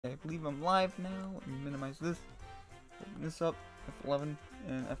I believe I'm live now. Let me minimize this. Open this up. F11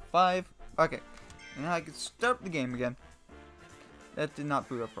 and F5. Okay. And now I can start the game again. That did not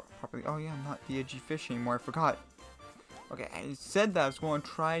boot up properly. Oh yeah, I'm not the edgy fish anymore. I forgot. Okay, I said that I was going to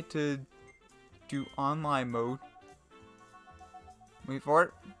try to do online mode. Wait for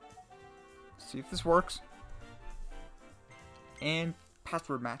it. See if this works. And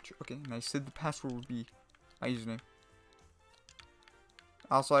password match. Okay, and I said the password would be my username.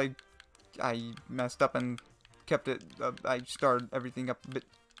 Also, I messed up and kept it. I started everything up a bit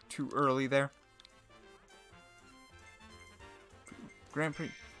too early there. Grand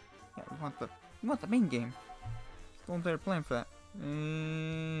Prix. Yeah, we want the main game. Still better plan for that.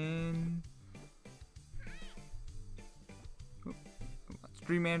 And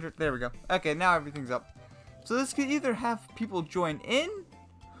Stream Manager. There we go. Okay, now everything's up. So this could either have people join in,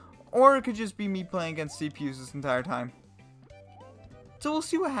 or it could just be me playing against CPUs this entire time. So we'll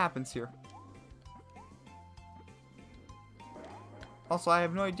see what happens here. Also, I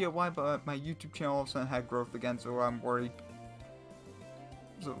have no idea why, but my YouTube channel all of a sudden had growth again, so I'm worried.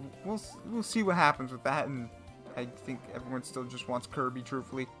 So we'll see what happens with that, and I think everyone still just wants Kirby,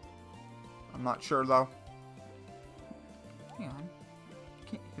 truthfully. I'm not sure though. Hang on. You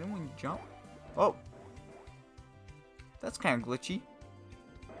can't hit him when you jump? Oh. That's kind of glitchy.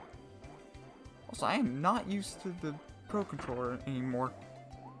 Also, I am not used to the Pro Controller anymore.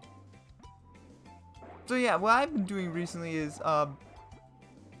 So yeah, what I've been doing recently is,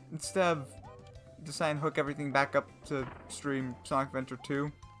 instead of deciding to hook everything back up to stream Sonic Adventure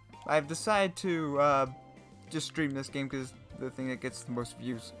 2, I've decided to, just stream this game because it's the thing that gets the most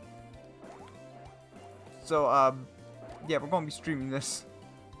views. So, yeah, we're going to be streaming this.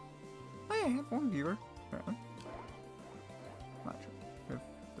 Oh yeah, I have one viewer, apparently. Not sure if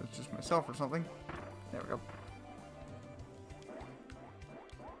that's just myself or something. There we go.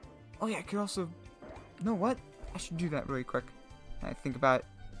 Oh yeah, I could also... You know what? I should do that really quick. I think about it.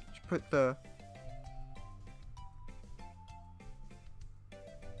 I should put the...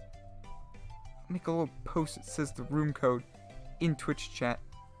 Make a little post that says the room code in Twitch chat.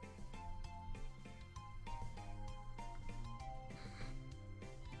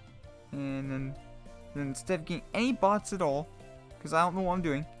 And then instead of getting any bots at all, because I don't know what I'm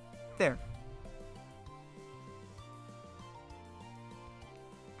doing, there.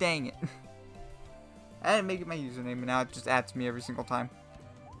 Dang it. I didn't make it my username, and now it just adds me every single time.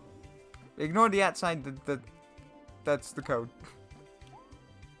 Ignore the @ sign, that's the code.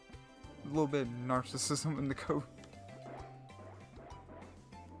 A little bit of narcissism in the code.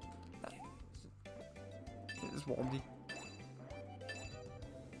 It is Waldy.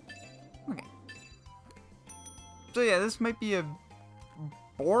 Okay. So yeah, this might be a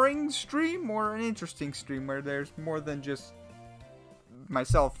boring stream or an interesting stream where there's more than just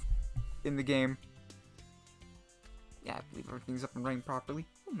myself in the game. Yeah, I believe everything's up and running properly.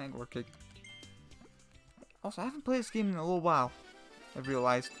 Oh, Manglore Cake. Also, I haven't played this game in a little while, I've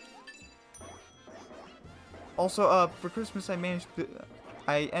realized. Also, for Christmas I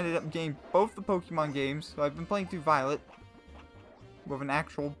ended up getting both the Pokemon games. So I've been playing through Violet with an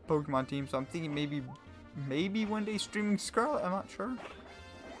actual Pokemon team. So I'm thinking maybe one day streaming Scarlet, I'm not sure.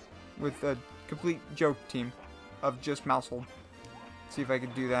 With a complete joke team of just Mousehold. See if I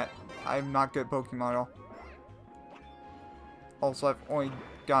could do that. I'm not good at Pokemon at all. Also, I've only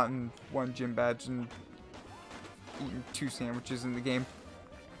gotten one gym badge and eaten 2 sandwiches in the game.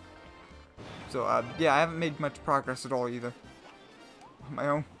 So, yeah, I haven't made much progress at all either. On my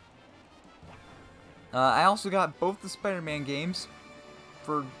own. I also got both the Spider-Man games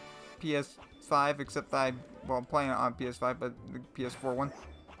for PS5, except that I'm playing it on PS5, but the PS4 one.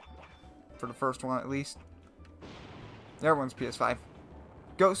 For the first one, at least. The other one's PS5.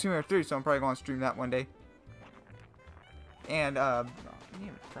 Ghost Simulator 3, so I'm probably going to stream that one day. And, I need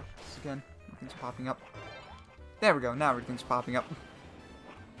to practice again. Nothing's popping up. There we go, now everything's popping up.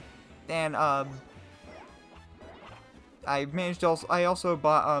 And, I also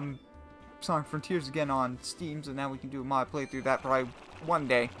bought, Sonic Frontiers again on Steam, so now we can do a mod playthrough that probably one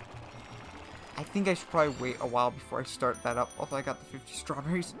day. I think I should probably wait a while before I start that up, although I got the 50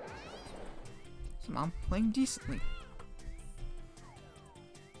 strawberries. So now I'm playing decently.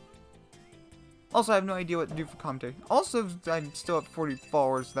 Also, I have no idea what to do for commentary. Also, I'm still at 40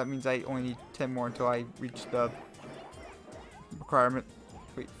 followers, so that means I only need 10 more until I reach the requirement.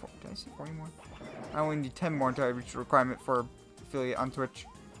 Wait, did I say 40 more? I only need 10 more until I reach the requirement for affiliate on Twitch.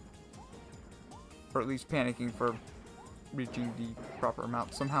 Or at least panicking for reaching the proper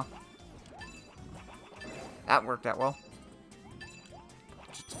amount somehow. That worked out well.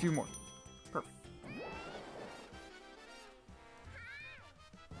 Just a few more. Perfect.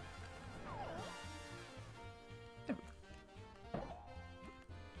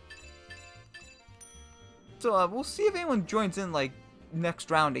 So we'll see if anyone joins in like next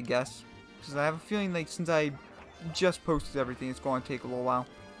round, I guess, because I have a feeling like since I just posted everything, it's going to take a little while.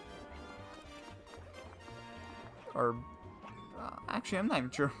 Or actually, I'm not even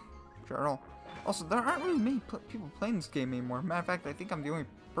sure at all. Also, there aren't really many people playing this game anymore. Matter of fact, I think I'm the only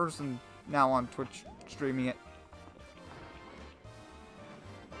person now on Twitch streaming it.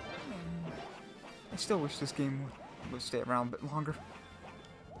 I still wish this game would stay around a bit longer.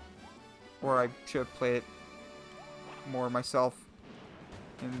 Or I should have played it more myself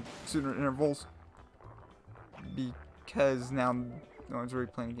in sooner intervals. Because now no one's really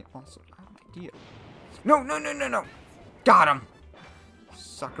playing the game. Also, I have an idea. No, no, no, no, no! Got him!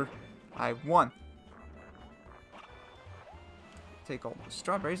 Sucker. I won. Take all the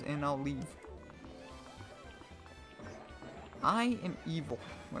strawberries and I'll leave. I am evil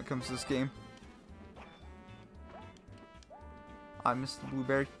when it comes to this game. I missed the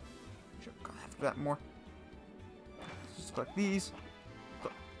blueberry. Should have gone after that more. Let's just collect these.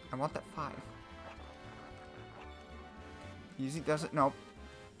 Look, I want that 5. Easy does it? Nope.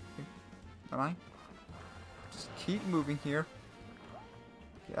 Am I? Just keep moving here.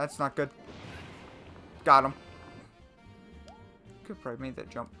 Okay, that's not good. Got him. Could probably made that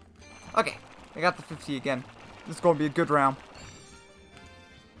jump. Okay, I got the 50 again. This is going to be a good round.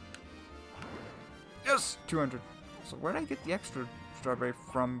 Yes, 200. So where did I get the extra strawberry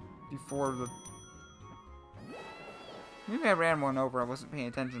from before the... Maybe I ran one over. I wasn't paying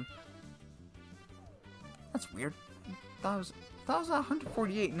attention. That's weird. That was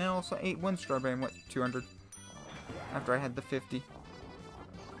 148, and then I also ate one strawberry and went 200 after I had the 50.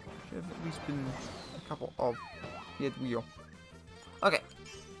 Should have at least been a couple. Oh, he had the wheel. Okay.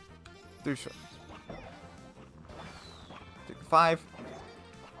 3 strawberries. Take the 5.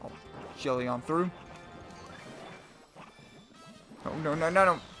 I'll jelly on through. Oh, no, no, no,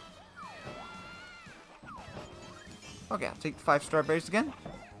 no. Okay, I'll take the 5 strawberries again.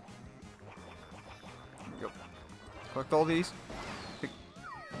 There we go. Collect all these. Pick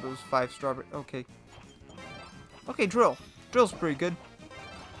those 5 strawberries. Okay. Okay, drill. Drill's pretty good.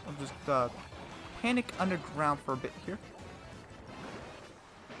 I'll just panic underground for a bit here.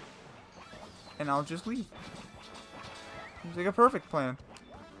 And I'll just leave. Seems like a perfect plan.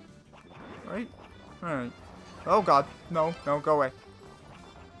 Right? Alright. Oh god. No, no, go away.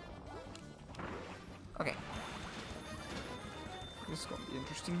 Okay. This is going to be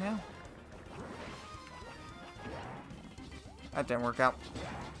interesting now. That didn't work out.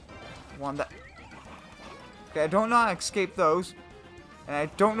 Want that. Okay, I don't know how to escape those. And I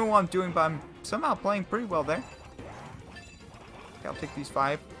don't know what I'm doing, but I'm somehow playing pretty well there. Okay, I'll take these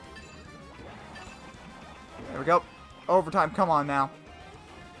 5. There we go. Overtime, come on now.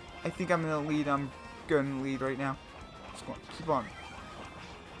 I think I'm in the lead. I'm good in the lead right now. Just going to keep on.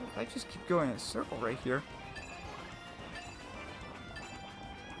 If I just keep going in a circle right here.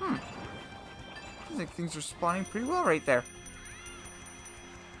 Seems like things are spawning pretty well right there.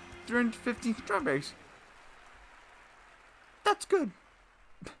 315 strawberries. That's good.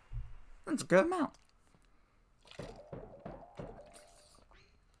 That's a good amount.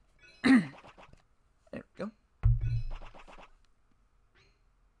 There we go.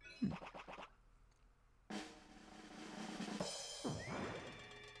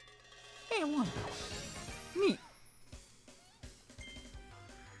 Hey, I won. Neat.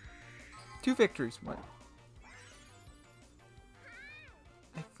 2 victories. What?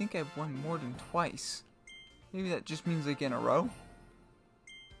 I think I've won more than twice. Maybe that just means like in a row.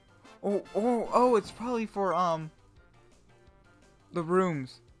 Oh, it's probably for the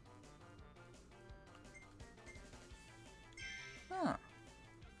rooms. Huh.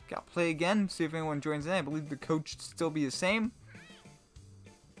 Gotta play again, see if anyone joins in. I believe the code should still be the same.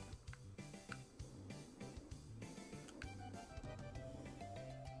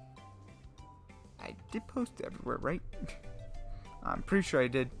 I did post it everywhere, right? I'm pretty sure I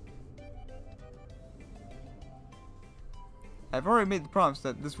did. I've already made the promise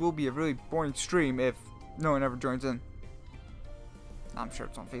that this will be a really boring stream if no one ever joins in. I'm sure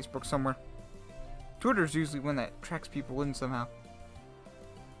it's on Facebook somewhere. Twitter's usually one that tracks people in somehow.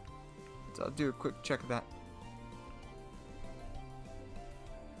 So I'll do a quick check of that.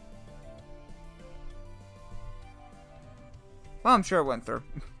 Well, I'm sure it went through.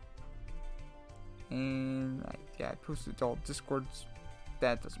 And yeah, I posted to all Discords.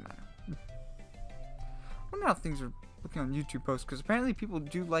 That doesn't matter. I wonder how things are looking on YouTube posts, because apparently people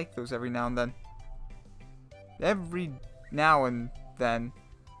do like those every now and then. Every now and then.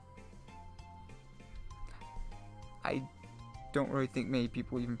 I don't really think many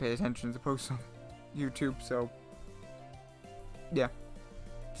people even pay attention to posts on YouTube, so yeah.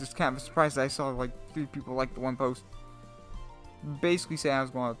 Just kind of a surprise that I saw like 3 people liked the one post. Basically saying I was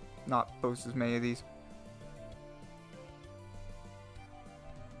going to not post as many of these.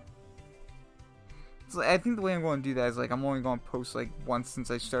 So I think the way I'm going to do that is like I'm only going to post like once since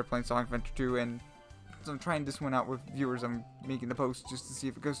I started playing Sonic Adventure 2, and so I'm trying this one out with viewers. I'm making the post just to see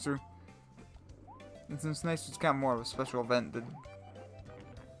if it goes through. And since it's nice, it's kind of more of a special event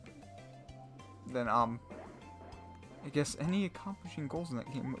than I guess any accomplishing goals in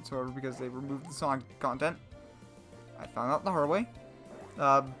that game whatsoever, because they removed the Sonic content. I found out the hard way.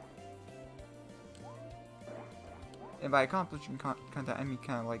 And by accomplishing content, I mean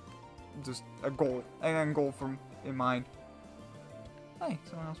kind of like just a goal, an end goal from in mind. Hey,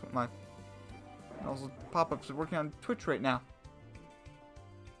 someone else went mine. And also, pop-ups are working on Twitch right now.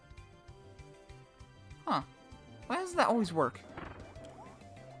 Huh? Why does that always work?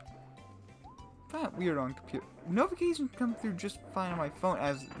 I find it weird on computer. Notifications come through just fine on my phone,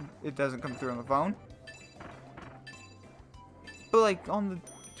 as it doesn't come through on the phone. But like on the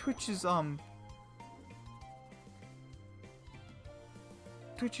Twitch's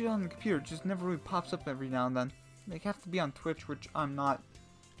Twitch on the computer just never really pops up every now and then. They have to be on Twitch, which I'm not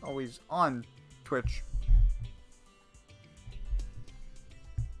always on Twitch.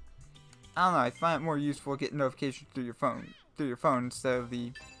 I don't know, I find it more useful getting notifications through your phone instead of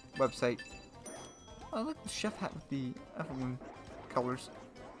the website. Oh, I like the chef hat with the F1 colors.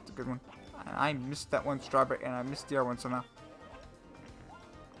 It's a good one. I missed that one strawberry, and I missed the other one somehow.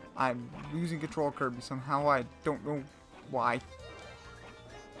 I'm losing control of Kirby somehow. I don't know why.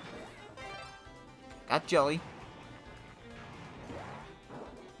 Got jelly.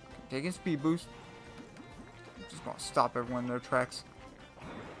 Take a speed boost. I'm just gonna stop everyone in their tracks.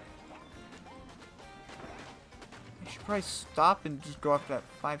 I should probably stop and just go after that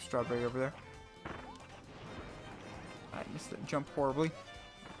 5 strawberry over there. I missed that jump horribly.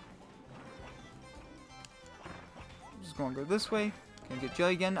 I'm just gonna go this way. Can I get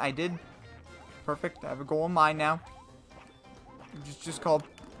jelly again? I did. Perfect. I have a goal in mind now. Which is just called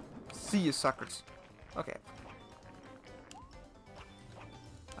see you suckers. Okay.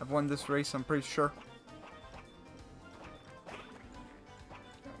 I've won this race, I'm pretty sure.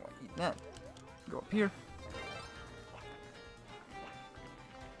 Eat that. Go up here.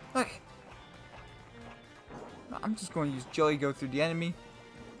 Okay. I'm just going to use jelly, go through the enemy.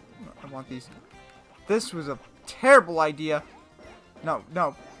 I want these. This was a terrible idea. No,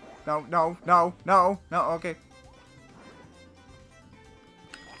 no. No, no, no, no, no, okay.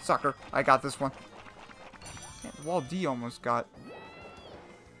 Sucker, I got this one. Yeah, the wall D almost got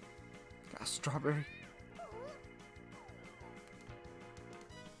a strawberry.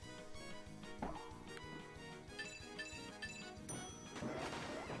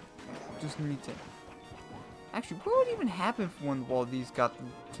 Just need to. Actually, what would even happen if one of the wall D's got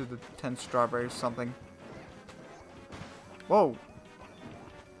to the 10 strawberries or something? Whoa.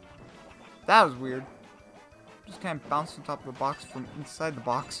 That was weird. Just kind of bounced on top of the box from inside the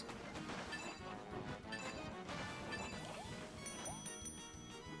box.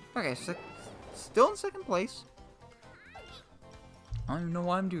 Okay, still in second place. I don't even know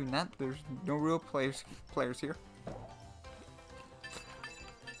why I'm doing that. There's no real players here.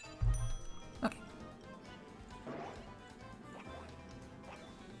 Okay.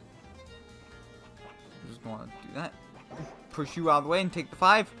 I'm just going to do that. Push you out of the way and take the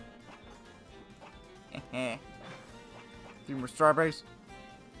 5. 3 more strawberries.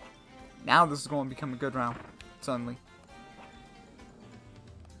 Now this is going to become a good round. Suddenly.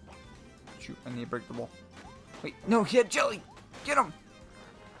 Shoot, I need to break the wall. Wait, no, he had jelly! Get him!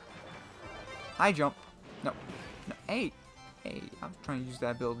 High jump. No. No. Hey! Hey, I was trying to use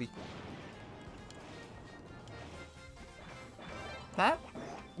that ability. That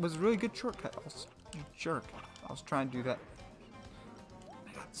was a really good shortcut. I was a jerk. I was trying to do that.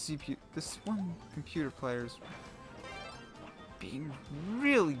 I got CPU. This one computer player is being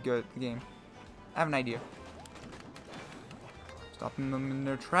really good at the game. I have an idea. Stopping them in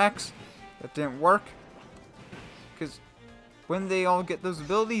their tracks. That didn't work. Because when they all get those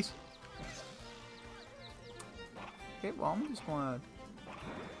abilities. Okay, well, I'm just going to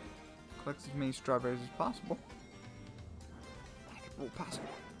collect as many strawberries as possible. Oh, possible.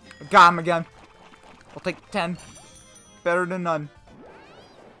 I got him again. I'll take 10. Better than none.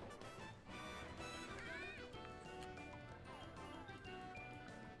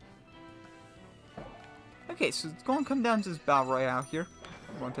 Okay, so it's going to come down to this battle royale here.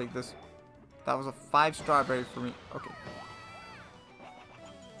 I'm going to take this. That was a 5 strawberry for me. Okay.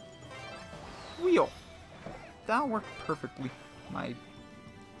 Wheel. That worked perfectly. My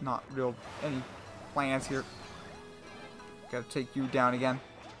not real any plans here. Gotta take you down again.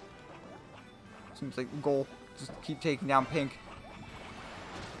 Seems like the goal. Just keep taking down pink.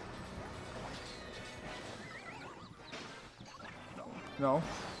 No.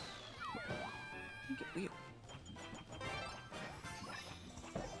 Get wheel.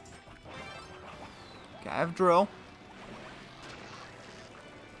 Okay, I have drill.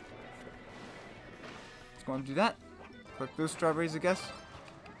 Just going to do that. Collect those strawberries, I guess.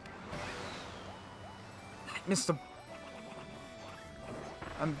 I missed them.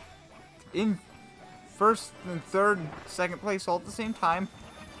 I'm in first and third and second place all at the same time.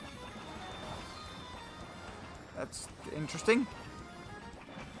 That's interesting.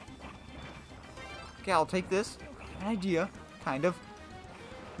 Okay, I'll take this. An idea, kind of.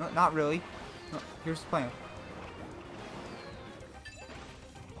 No, not really. No, here's the plan.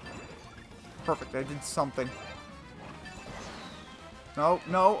 Perfect, I did something. No,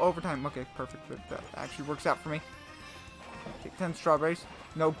 no, overtime. Okay, perfect. That actually works out for me. Take 10 strawberries.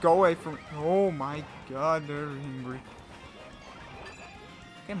 No, go away from me. Oh my god, they're angry.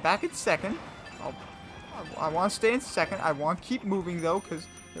 Okay, I'm back in second. I want to stay in second. I want to keep moving though, because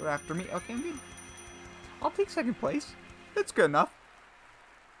they're after me. Okay, I'm good. I'll take second place. That's good enough.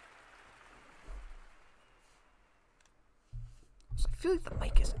 So I feel like the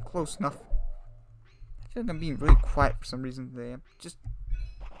mic isn't close enough. I feel like I'm being really quiet for some reason today. I'm just...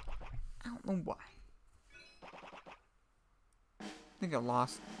 I don't know why. I think I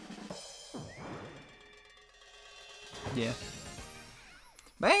lost. Yeah.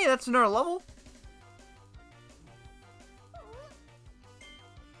 But hey, that's another level.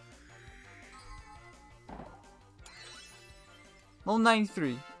 Level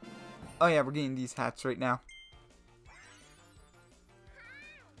 93. Oh yeah, we're getting these hats right now.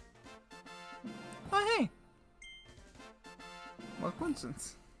 Oh hey! What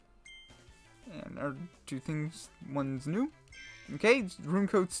coincidence. And our two things, one's new. Okay, room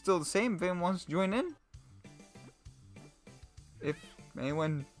code's still the same if anyone wants to join in. If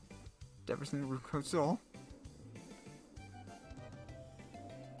anyone ever seen the room codes at all.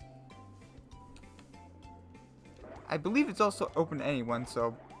 I believe it's also open to anyone,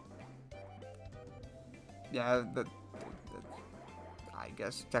 so yeah, I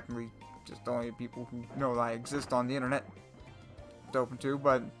guess technically just only people who know that I exist on the internet it's open to,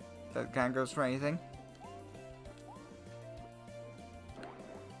 but that kind of goes for anything.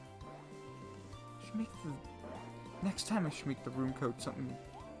 Should make the next time I should make the room code something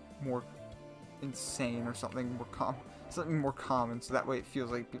more insane or something more common, so that way it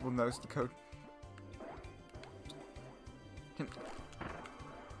feels like people knows the code.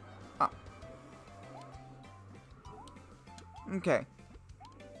 Ah. Okay.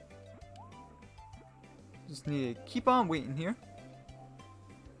 Just need to keep on waiting here.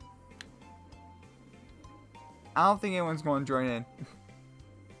 I don't think anyone's going to join in.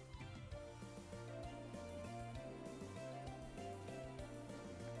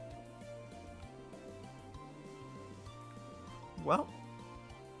 Well.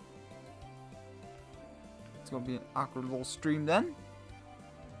 It's going to be an awkward little stream then.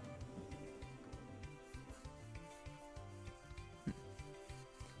 Can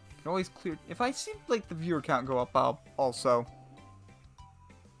always clear. If I see like the viewer count go up, I'll also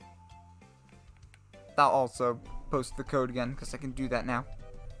post the code again because I can do that now.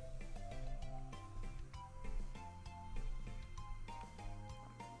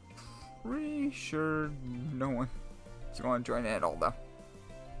 Pretty sure no one is going to join in at all though.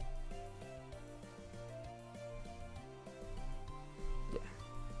 Yeah.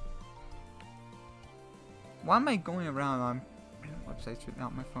 Why am I going around on websites right now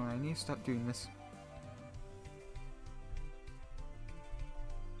on my phone? I need to stop doing this.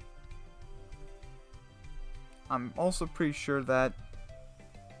 I'm also pretty sure that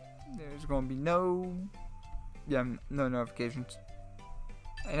there's going to be no notifications.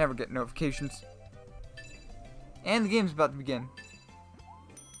 I never get notifications. And the game's about to begin.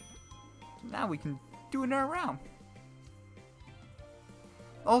 Now we can do another round.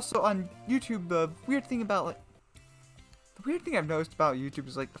 Also on YouTube, the weird thing I've noticed about YouTube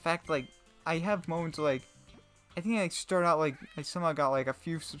is like the fact like I have moments like I think I start out like I somehow got like a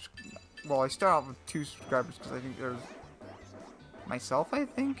few I start out with 2 subscribers because I think there's myself. I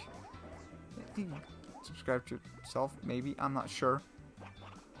think subscribe to yourself, maybe, I'm not sure.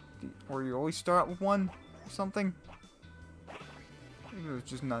 Or you always start out with 1 or something. Maybe it was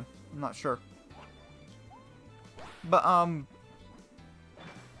just none. I'm not sure. But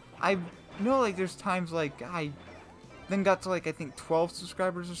I know like there's times like I then got to like I think 12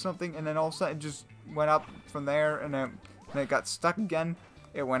 subscribers or something, and then all of a sudden it just went up from there, and then it got stuck again.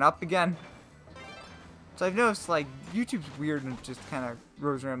 It went up again. So I've noticed, like, YouTube's weird and it just kind of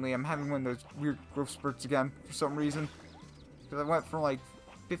grows randomly. I'm having one of those weird growth spurts again for some reason. Because I went from, like,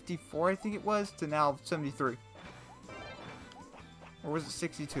 54, I think it was, to now 73. Or was it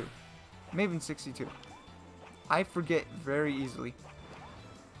 62? Maybe 62. I forget very easily.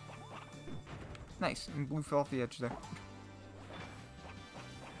 Nice. And blue fell off the edge there.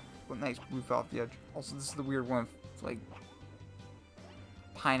 Well, nice. Blue fell off the edge. Also, this is the weird one. It's like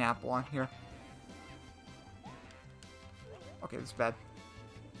pineapple on here. Okay, this is bad.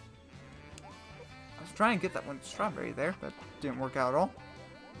 I was trying to get that one strawberry there. That didn't work out at all.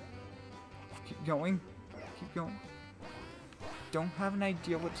 Just keep going. Keep going. Don't have an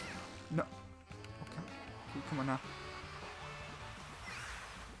idea what... No. Okay. Okay, come on now.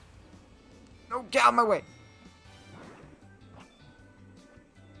 No, get out of my way!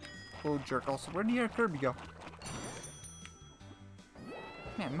 Oh, jerk. Also, where did your Kirby go?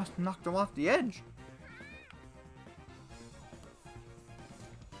 Man, I must have knocked him off the edge.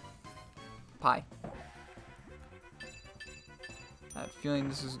 Pie. I have a feeling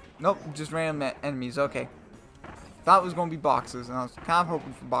this is... Nope, just random enemies. Okay. Thought it was going to be boxes, and I was kind of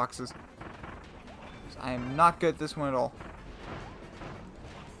hoping for boxes. I am not good at this one at all.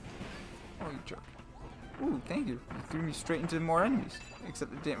 Oh, you jerk. Ooh, thank you. You threw me straight into more enemies.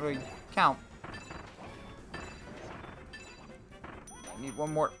 Except it didn't really count. I need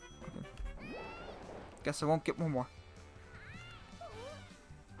one more. Okay. Guess I won't get one more.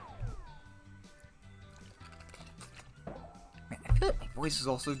 Man, I feel like my voice is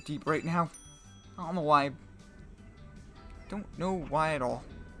also deep right now. I don't know why. Don't know why at all.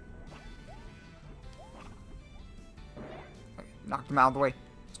 Okay, knocked him out of the way.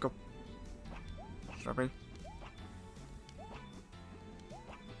 Let's go. Strawberry.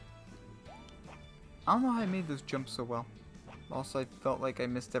 I don't know how I made those jumps so well. Also, I felt like I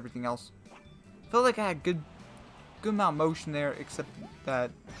missed everything else. Felt like I had good amount of motion there, except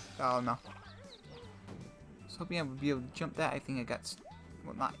that, I don't know. I was hoping I would be able to jump that. I think I got,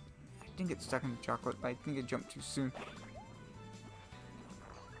 well, not, I didn't get stuck in the chocolate, but I think I jumped too soon.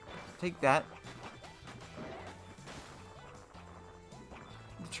 Take that.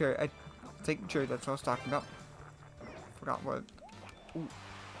 The cherry. I take the cherry. That's what I was talking about. Forgot what. Ooh,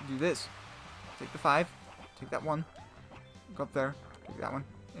 do this. Take the 5. Take that 1. Go up there. Take that 1,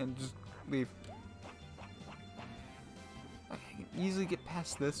 and just leave. I can easily get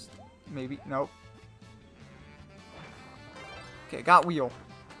past this. Maybe. Nope. Okay, got wheel.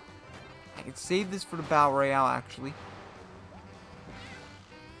 I can save this for the Battle Royale, actually.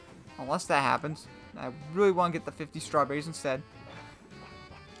 Unless that happens. I really want to get the 50 strawberries instead.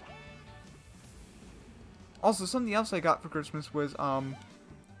 Also, something else I got for Christmas was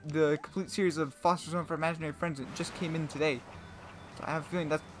the complete series of Foster Zone for Imaginary Friends. It just came in today. So I have a feeling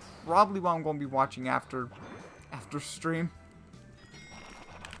that's probably what I'm going to be watching after stream.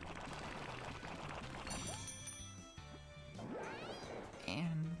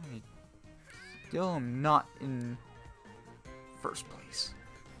 And I still am not in first place.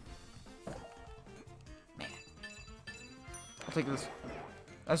 I'll take this.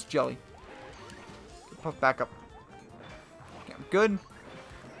 That's jelly. Puff back up. Okay, I'm good.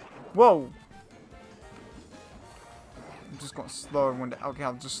 Whoa! I'm just going to slow everyone down. Okay,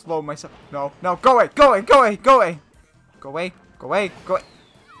 I'll just slow myself. No, no, go away, go away, go away, go away! Go away, go away, go away.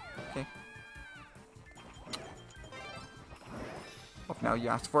 Okay. Oh, now you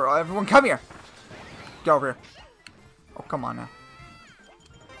asked for it. Everyone come here! Get over here. Oh, come on now.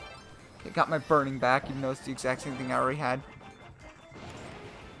 Okay, got my burning back, even though it's the exact same thing I already had.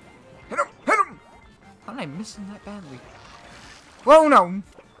 Hit him! Hit him! How did I miss him that badly? Whoa, no!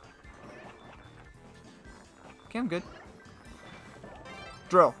 Okay, I'm good.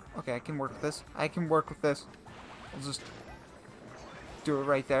 Drill. Okay, I can work with this. I can work with this. I'll just do it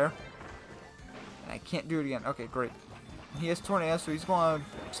right there. And I can't do it again. Okay, great. He has tornado, so he's going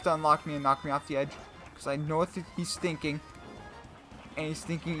to stun lock me and knock me off the edge. Because I know what he's thinking. And he's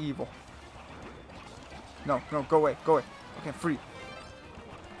thinking evil. No, no, go away, go away. Okay, I'm free.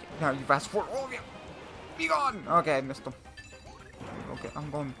 Now you fast forward, all of you. Be gone. Okay, I missed him. Okay,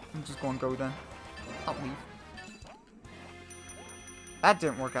 I'm just going to go then. I'll leave. That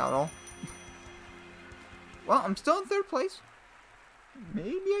didn't work out at all. Well, I'm still in third place. Maybe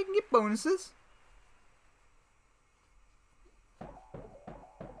I can get bonuses.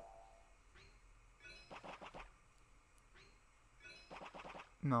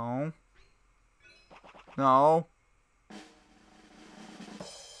 No. No.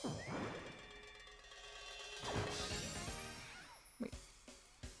 Wait.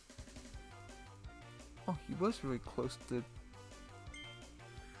 Oh, he was really close to...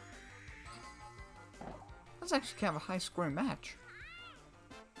 was actually kind of a high-scoring match.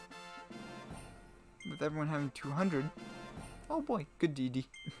 With everyone having 200. Oh boy, good DD.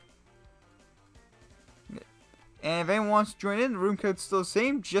 And if anyone wants to join in, the room code's still the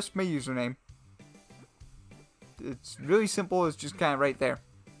same, just my username. It's really simple, it's just kind of right there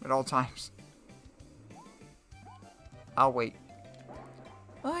at all times. I'll wait.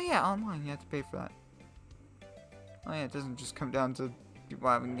 Oh yeah, online, you have to pay for that. Oh yeah, it doesn't just come down to people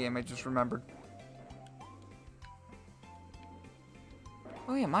having a game, I just remembered.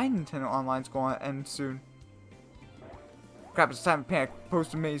 Oh yeah, my Nintendo Online's going to end soon. Crap, it's time to panic.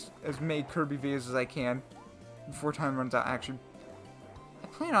 Post as many Kirby videos as I can before time runs out, actually. I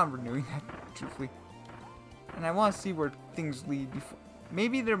plan on renewing that, truthfully. And I want to see where things lead before.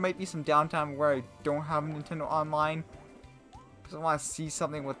 Maybe there might be some downtime where I don't have a Nintendo Online. Because I want to see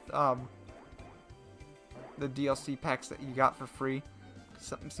something with the DLC packs that you got for free.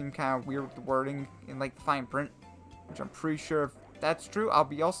 Something seemed kind of weird with the wording in like the fine print. Which I'm pretty sure if that's true, I'll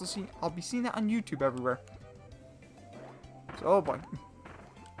be seeing that on YouTube everywhere. So, oh boy.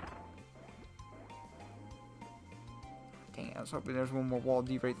 Dang it, I was hoping there's one more wall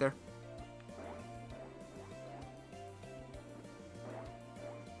D right there.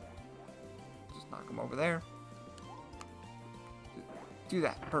 Just knock him over there. Do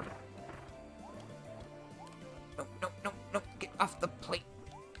that, perfect. No, no, no, no, get off the plate.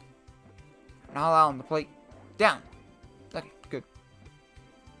 Not allowing the plate. Down. Okay, good.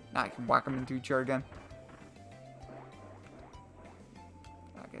 Now I can whack them into each other again.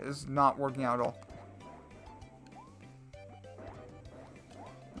 Okay, this is not working out at all.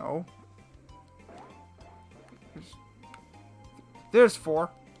 No. There's 4.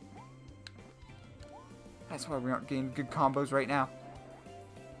 That's why we aren't getting good combos right now.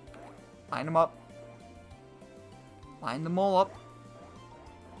 Line them up. Line them all up.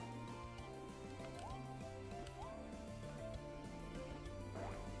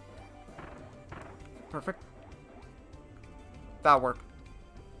 Perfect. That'll work.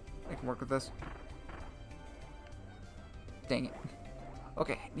 I can work with this. Dang it.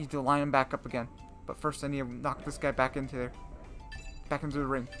 Okay, I need to line him back up again. But first I need to knock this guy back into there. Back into the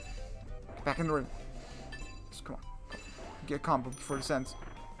ring. Get back in the ring. Just come on. Get a combo before this ends.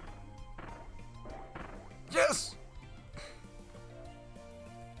 Yes!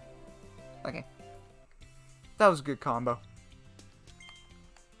 Okay. That was a good combo.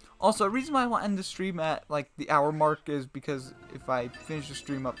 Also, the reason why I want to end the stream at, like, the hour mark is because if I finish the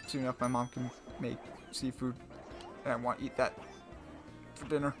stream up soon enough, my mom can make seafood. And I want to eat that for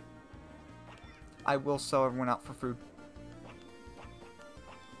dinner. I will sell everyone out for food.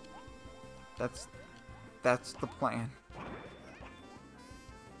 That's the plan.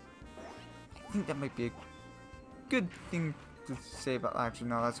 I think that might be a good thing to say about... Actually,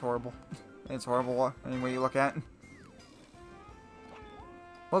 no, that's horrible. It's horrible any way you look at it.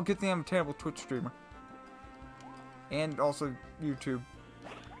 Well, good thing I'm a terrible Twitch streamer. And also YouTube,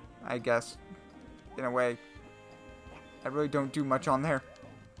 I guess. In a way. I really don't do much on there.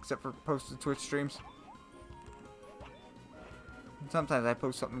 Except for posted Twitch streams. Sometimes I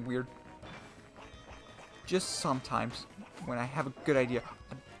post something weird. Just sometimes. When I have a good idea.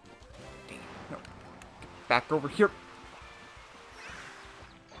 Dang it, no. Get back over here.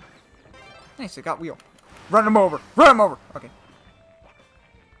 Nice, I got wheel. Run him over. Run him over. Okay.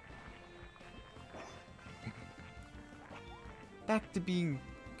 Back to being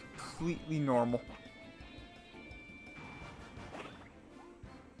completely normal.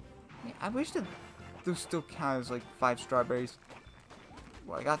 Man, I wish that those still count as like 5 strawberries.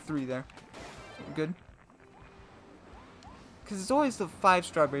 Well, I got 3 there. Good. Because it's always the 5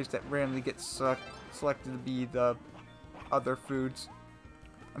 strawberries that randomly get selected to be the other foods.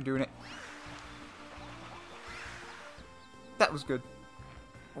 I'm doing it. That was good.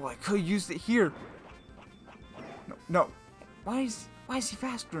 Oh, I could have used it here. No, no. Why is he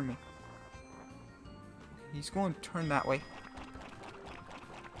faster than me? He's going to turn that way.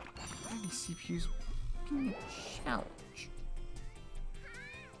 Why are these CPUs being a challenge?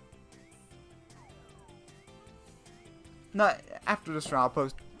 No, after this round,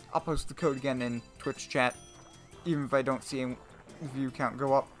 I'll post the code again in Twitch chat, even if I don't see a view count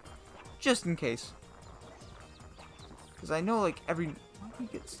go up, just in case. Because I know like every when he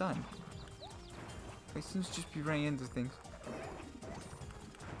gets done, I seems to just be running into things.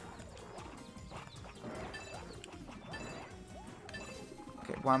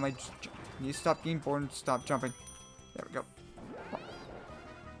 Okay, why am I just you need to stop getting bored and stop jumping. There we go. Oh.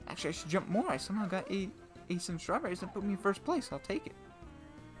 Actually, I should jump more. I somehow got some strawberries and put me in first place. I'll take it.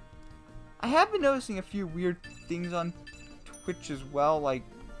 I have been noticing a few weird things on Twitch as well, like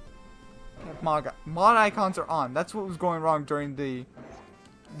Mod icons are on. That's what was going wrong during the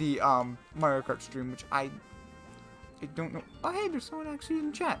Mario Kart stream, which I don't know. Oh, hey, there's someone actually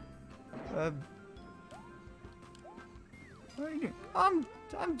in chat. What are you doing?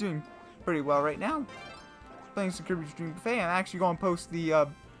 I'm doing pretty well right now. Playing some Kirby Stream Buffet. I'm actually going to post the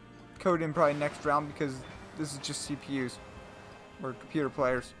code in probably next round because this is just CPUs or computer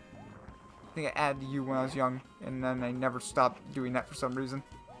players. I think I added you when I was young, and then I never stopped doing that for some reason.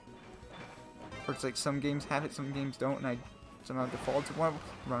 Or it's like some games have it, some games don't, and I somehow default to one of them,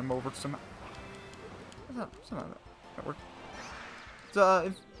 run them over somehow. Somehow that worked.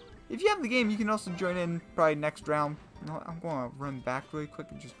 So if you have the game, you can also join in probably next round. No, I'm going to run back really quick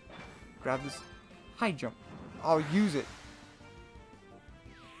and just grab this high jump. I'll use it.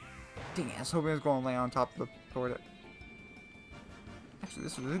 Dang it, I was hoping it was going to lay on top of the toilet. Actually,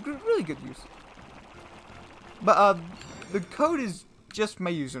 this was a really good use. But the code is just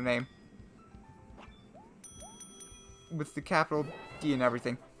my username. With the capital D and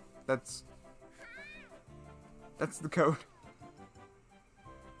everything. That's the code.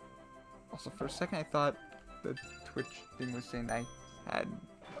 Also, for a second, I thought the Twitch thing was saying I had...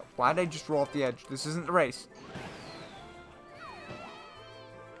 Why did I just roll off the edge? This isn't the race.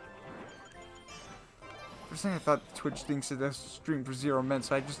 For a second, I thought the Twitch thing said this stream for 0 minutes,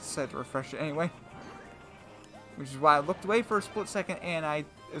 so I just decided to refresh it anyway. Which is why I looked away for a split second, and I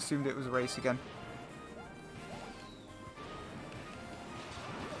assumed it was a race again.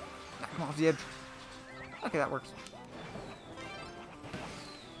 Come off the edge. Okay, that works.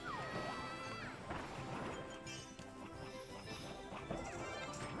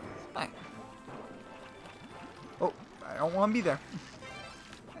 Hi. Oh, I don't want to be there.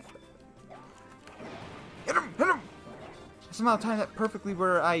 Hit him! Hit him! I somehow timed that perfectly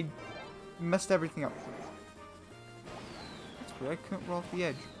where I messed everything up. That's weird. I couldn't roll off the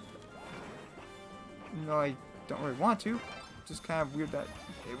edge. Even though I don't really want to. Just kind of weird that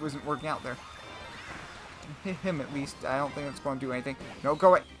it wasn't working out there. Hit him at least. I don't think it's going to do anything. No, go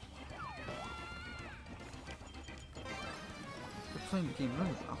away. They're playing the game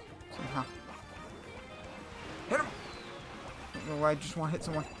really well, somehow. Hit him! I don't know why I just want to hit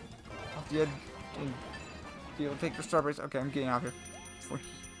someone off the edge and be able to take the strawberries. Okay, I'm getting out of here before he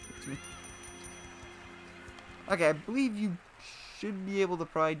hits me. Okay, I believe you should be able to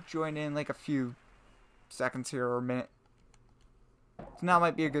probably join in like a few seconds here or a minute. So now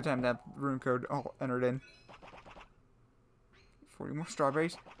might be a good time to have the room code all entered in. 40 more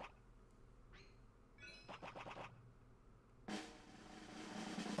strawberries.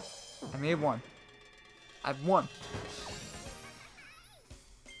 I may have won. I've won.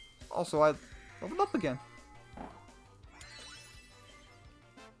 Also, I leveled up again.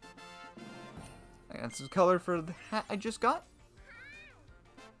 That's the color for the hat I just got.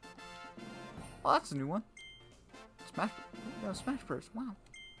 Oh, that's a new one. Smash Bros. Wow.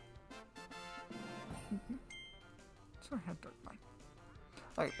 Sorry, I had dark mind.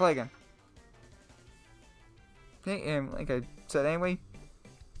 Okay, play again. Okay, and like I said anyway,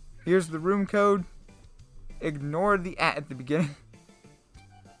 here's the room code. Ignore the at the beginning.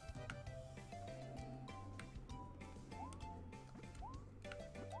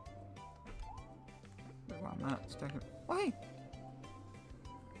 Well, I'm not stuck in. Oh, hey!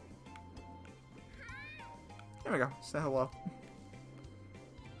 There we go. Say hello.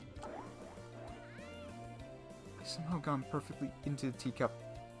 I somehow gone perfectly into the teacup.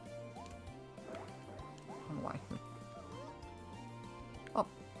 I don't know why. Oh,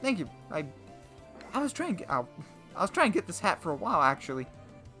 thank you. I was trying to get out. I was trying to get this hat for a while, actually.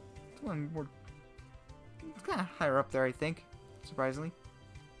 It's one more. It's kind of higher up there, I think. Surprisingly.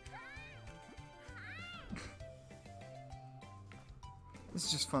 This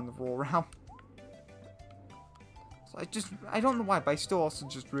is just fun to roll around. So I don't know why, but I still also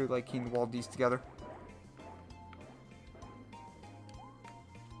just really like keeping the wall Ds together.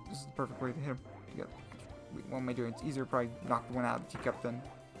 This is the perfect way to hit them together. Wait, what am I doing? It's easier to probably knock the one out of the teacup than...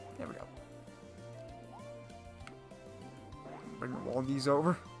 There we go. Bring the wall Ds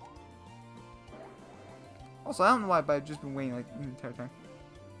over. Also, I don't know why, but I've just been waiting like the entire time.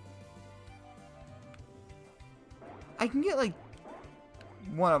 I can get like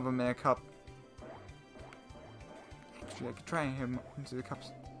one of them in a cup. Actually, I could try and hit him into the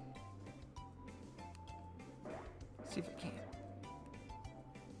cups. See if I can.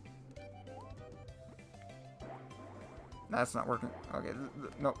 That's not working. Okay,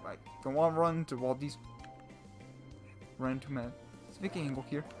 no, I don't want to run to wall Ds. Run into a specific angle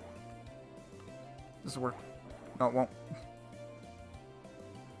here. This will work. No, it won't.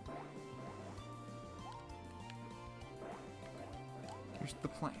 Here's the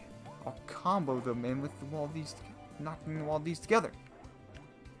plan. I'll combo them in with all these, knocking all these together.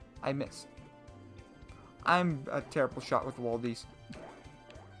 I miss. I'm a terrible shot with all these.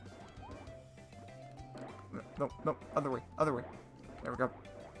 No, no, other way, other way. There we go.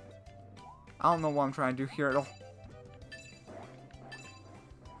 I don't know what I'm trying to do here at all.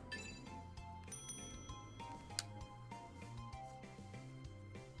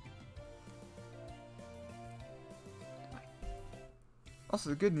 Also,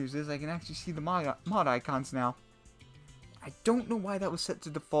 the good news is I can actually see the mod icons now. I don't know why that was set to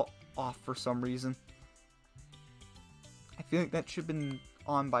default off for some reason. I feel like that should have been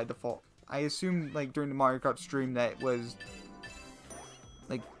on by default. I assumed, like, during the Mario Kart stream that it was,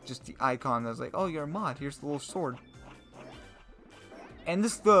 like, just the icon that was like, oh, you're a mod, here's the little sword. And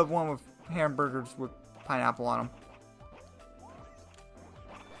this is the one with hamburgers with pineapple on them.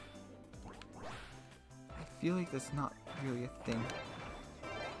 I feel like that's not really a thing.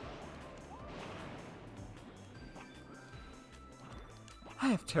 I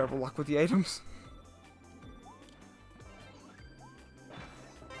have terrible luck with the items.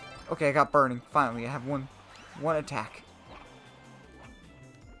 Okay, I got burning. Finally, I have one attack.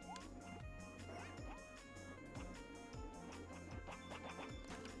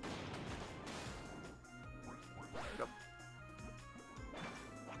 There we go.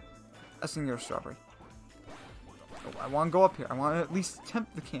 A singular strawberry. Oh, I want to go up here. I want to at least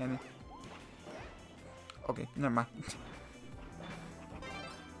attempt the cannon. Okay, never mind.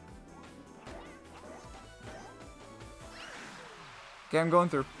 Okay, I'm going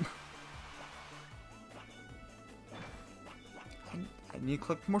through. I need to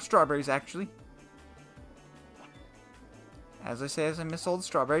collect more strawberries, actually. As I say, as I miss all the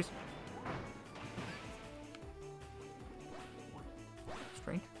strawberries.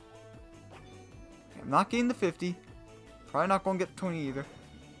 Strange. Okay, I'm not getting the 50. Probably not going to get 20 either.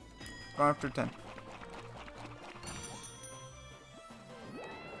 Going after 10.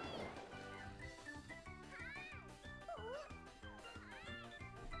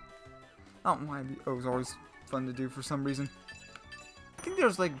 I don't know why it was always fun to do for some reason. I think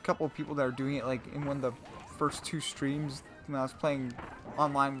there's like a couple of people that are doing it like in one of the first 2 streams when I was playing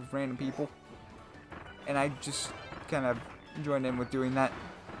online with random people. And I just kind of joined in with doing that.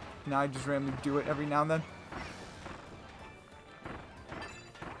 Now I just randomly do it every now and then.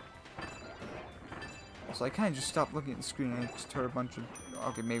 So I kind of just stopped looking at the screen and I just heard a bunch of...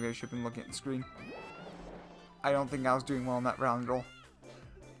 Okay, maybe I should have been looking at the screen. I don't think I was doing well in that round at all.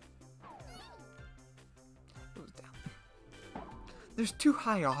 There's 2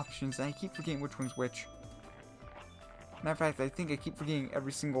 high options, and I keep forgetting which one's which. Matter of fact, I think I keep forgetting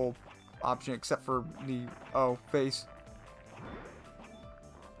every single option except for the face.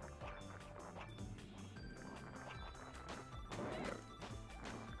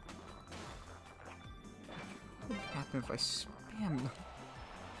 What would happen if I spam them?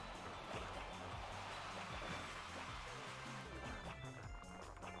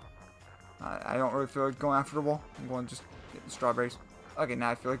 I don't really feel like going after the wall. I'm going to just get the strawberries. Okay,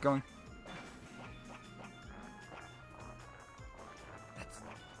 now I feel like going.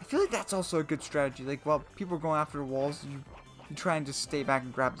 I feel like that's also a good strategy. Like, while people are going after the walls, you try and just stay back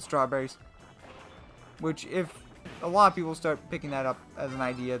and grab the strawberries. Which, if a lot of people start picking that up as an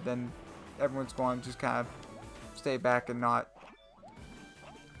idea, then everyone's going to just kind of stay back and not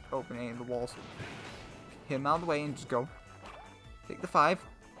open any of the walls. Hit him out of the way and just go. Take the 5.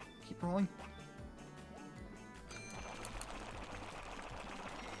 Keep rolling.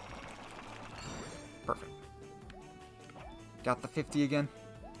 Perfect. Got the 50 again.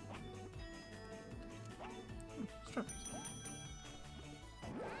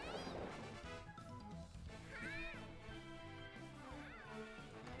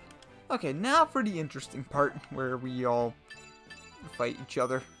 Okay, now for the interesting part where we all fight each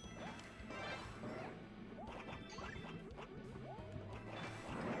other.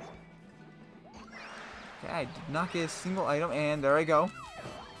 Okay, I did not get a single item, and there I go.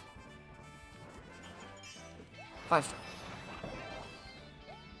 5 star.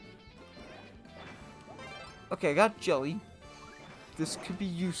 Okay, I got jelly. This could be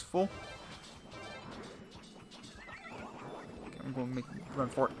useful. Okay, I'm going to make run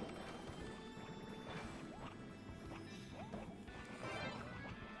for it.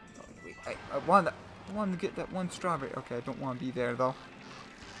 Oh, wait, I wanted to get that one strawberry. Okay, I don't want to be there though.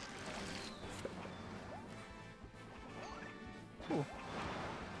 Ooh. Okay,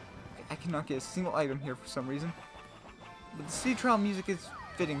 I cannot get a single item here for some reason. But the sea trial music is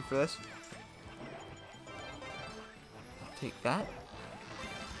fitting for this. Take that.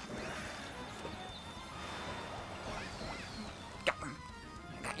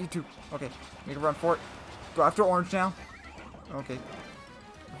 Got You too. Okay. Make a run for it. Go after orange now. Okay.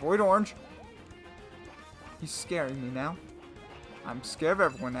 Avoid orange. He's scaring me now. I'm scared of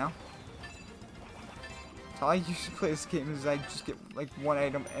everyone now. That's how I usually play this game, is I just get like one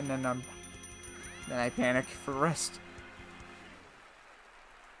item and then I panic for the rest.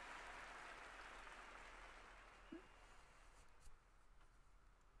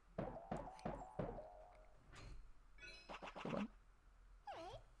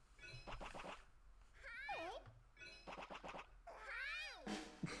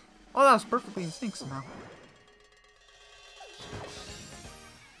 Oh, that was perfectly in sync somehow.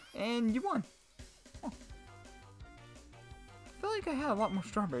 And you won. Oh. I feel like I had a lot more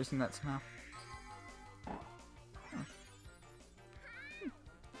strawberries than that somehow. Oh.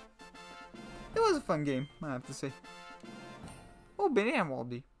 It was a fun game, I have to say. Oh, banana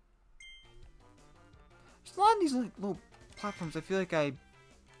Waldy. There's a lot of these like, little platforms I feel like I've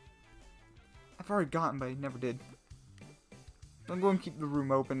already gotten, but I never did. I'm going to keep the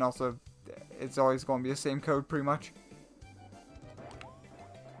room open. Also, it's always going to be the same code, pretty much.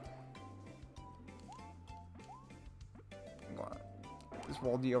 This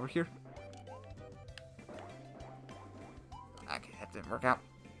Waldy over here. Okay, that didn't work out.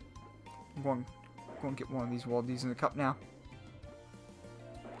 I'm going to get one of these Waldys in the cup now.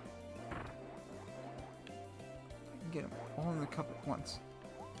 I can get them all in the cup at once.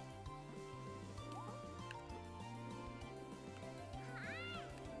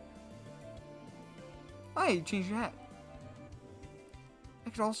 Oh, you changed your hat.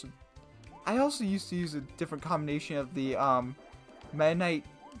 I also used to use a different combination of the midnight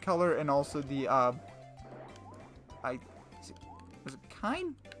color and also the was it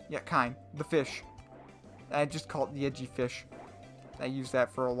Kine? Yeah, Kine, the fish. I just call it the edgy fish. I used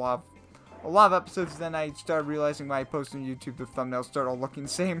that for a lot of episodes. Then I started realizing when I posted on YouTube, the thumbnails started all looking the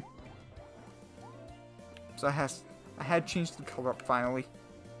same. So I had changed the color up finally.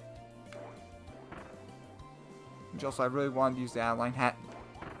 Which also, I really wanted to use the outline hat.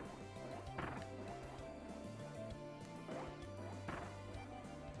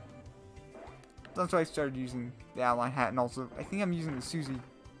 That's why I started using the outline hat, and also, I think I'm using the Susie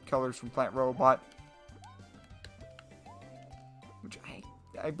colors from Plant Robot. Which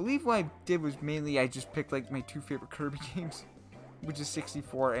I believe what I did was mainly I just picked like my two favorite Kirby games, which is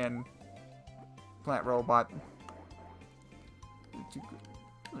 64 and Plant Robot.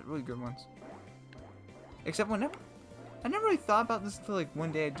 They're really good ones. Except I never really thought about this until like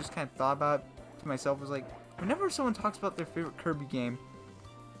one day I just kind of thought about it to myself. Was like, whenever someone talks about their favorite Kirby game,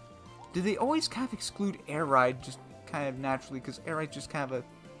 do they always kind of exclude Air Ride just kind of naturally? Because Air Ride's just kind of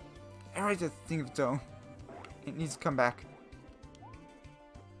Air Ride's a thing of its own. It needs to come back.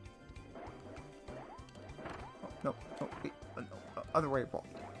 Oh, no, wait, no, other way, ball.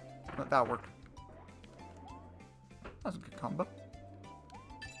 No, that'll work. That was a good combo.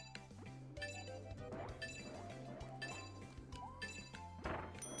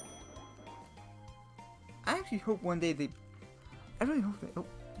 I actually hope one day I really hope they. Oh,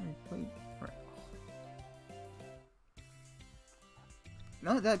 right.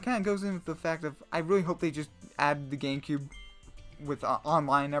 No, that kind of goes in with the fact of I really hope they just add the GameCube with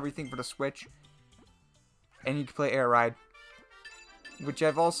online and everything for the Switch, and you can play Air Ride. Which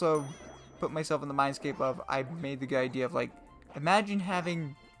I've also put myself in the mindscape of. I made the good idea of like, imagine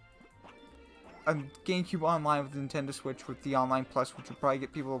having a GameCube online with the Nintendo Switch with the Online Plus, which would probably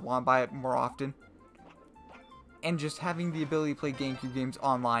get people to want to buy it more often. And just having the ability to play GameCube games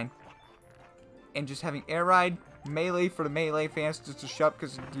online. And just having Air Ride, Melee for the Melee fans just to shut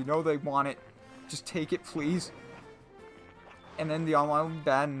because you know they want it. Just take it, please. And then the online will be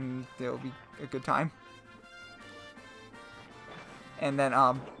bad and it'll be a good time. And then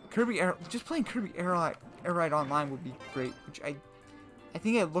just playing Kirby Air Ride online would be great. Which I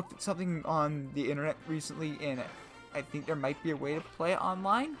think I looked at something on the internet recently and I think there might be a way to play it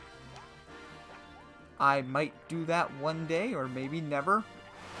online. I might do that one day, or maybe never.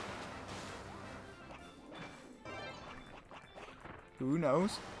 Who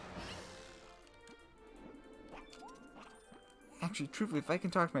knows? Actually, truthfully, if I can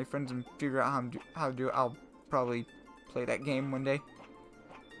talk to my friends and figure out how to do it, I'll probably play that game one day.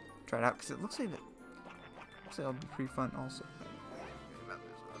 Try it out, because it looks like it'll be pretty fun also.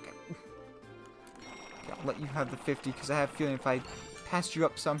 Okay. Okay, I'll let you have the 50, because I have a feeling if I passed you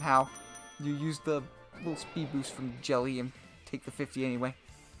up somehow, you use the little speed boost from Jelly and take the 50 anyway.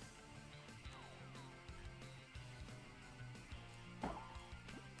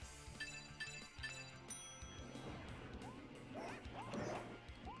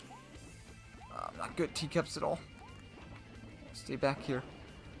 I'm not good at teacups at all. Stay back here.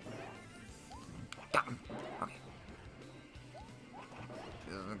 Got him. Okay.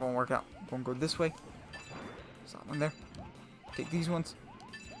 This isn't gonna work out. I'm gonna go this way. There's not one there. Take these ones.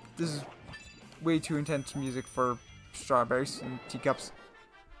 This is way too intense music for strawberries and teacups.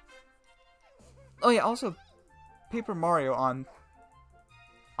 Oh yeah, also Paper Mario on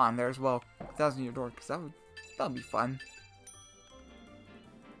there as well. 1,000 Year Door, because that would be fun.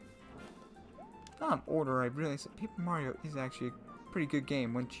 Not in order, I realized that Paper Mario is actually a pretty good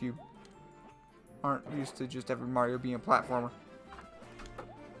game once you aren't used to just every Mario being a platformer.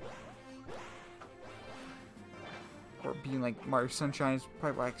 Or being like Mario Sunshine is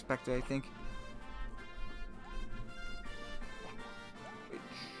probably what I expected, I think. Which,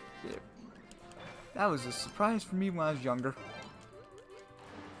 yeah, that was a surprise for me when I was younger.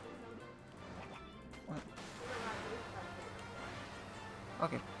 What?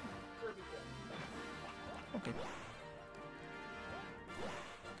 Okay. Okay.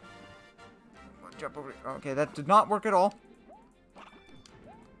 Jump over. Okay, that did not work at all.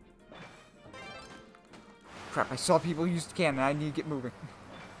 Crap, I saw people use the cannon. I need to get moving.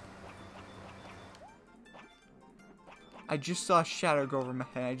 I just saw a shadow go over my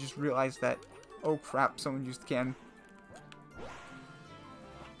head. I just realized that, oh crap, someone used the cannon.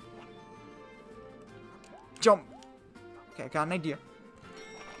 Jump! Okay, I got an idea.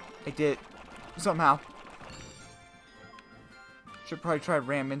 I did it. Somehow. Should probably try to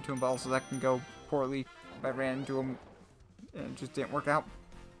ram into him, but also that can go poorly if I ran into him and it just didn't work out.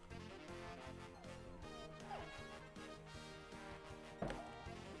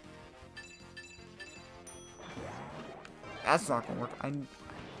 That's not gonna work.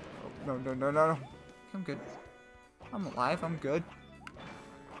 No. I'm good. I'm alive. I'm good.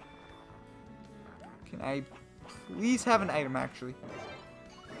 Can I please have an item, actually?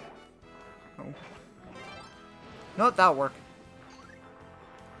 No. No, that'll work.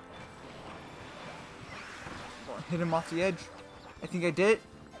 Hit him off the edge. I think I did it.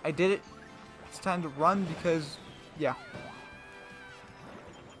 I did it. It's time to run because, yeah.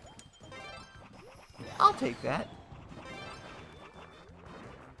 I'll take that.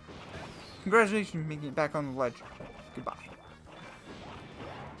 Congratulations, making it back on the ledge. Goodbye.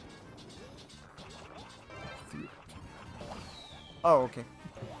 Oh, okay.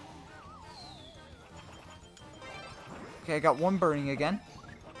 Okay, I got one burning again.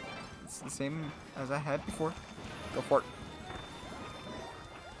 It's the same as I had before. Go for it.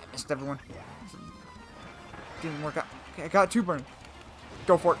 I missed everyone. Didn't work out. Okay, I got two burning.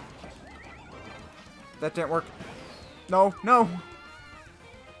 Go for it. That didn't work. No.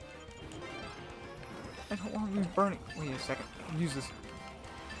 I don't want to lose burning. Wait a second. Use this.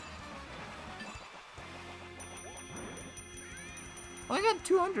 Well, I got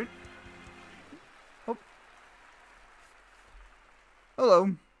 200. Oh.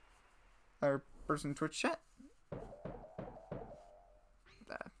 Hello. Our person in Twitch chat.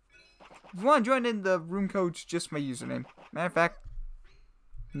 If you want to join in the room code's just my username. Matter of fact,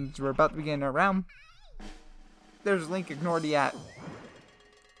 since we're about to begin our round, there's a link. Ignore the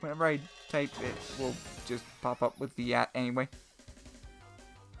 @ Whenever I type it, will just pop up with the @ anyway.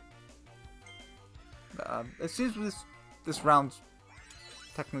 As soon as this round's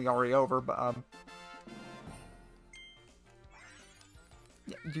technically already over, but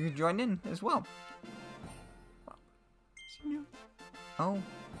yeah, you can join in as well. Is he new? Oh,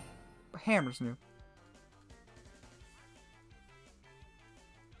 Hammer's new.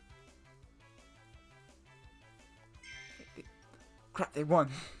 Crap, they won.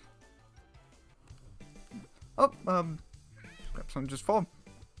 Oh, perhaps someone just followed.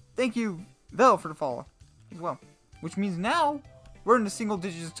 Thank you, Vel, for the follow as well. Which means now we're in the single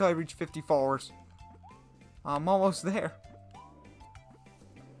digits until I reach 50 followers. I'm almost there.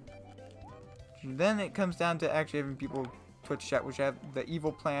 Then it comes down to actually having people Twitch chat, which I have the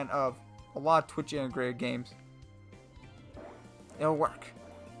evil plan of a lot of Twitch integrated games. It'll work.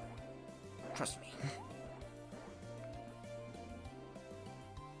 Trust me.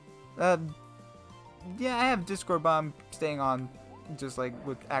 Yeah, I have Discord, but I'm staying on just like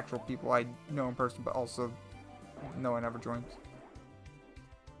with actual people I know in person, but also no one ever joins.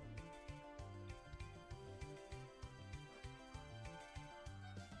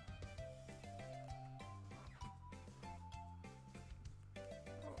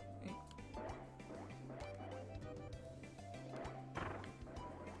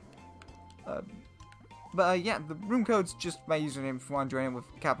 But yeah, the room code's just my username if you want to join it with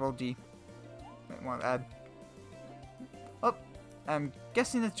capital D. Might want to add. Oh, I'm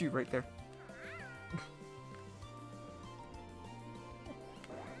guessing that's you right there.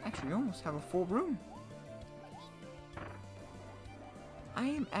 Actually, we almost have a full room. I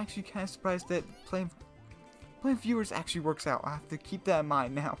am actually kind of surprised that playing viewers actually works out. I have to keep that in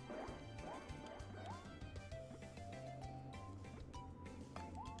mind now.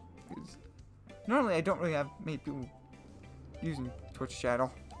 Normally, I don't really have many people using Twitch chat at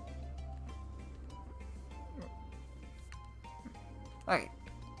all. Alright,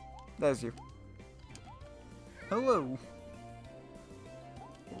 there's you. Hello.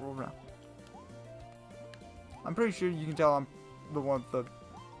 Roll around. I'm pretty sure you can tell I'm the one with the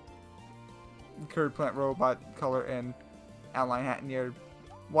Kirby plant robot color and outline hat near.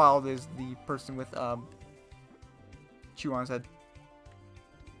 Wild is the person with Chew on his head.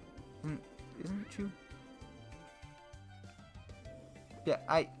 Isn't it Chew? Yeah,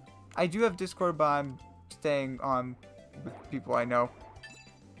 I do have Discord, but I'm staying on with people I know,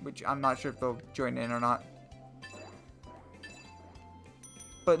 which I'm not sure if they'll join in or not.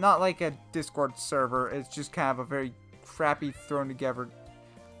 But not like a Discord server. It's just kind of a very crappy thrown together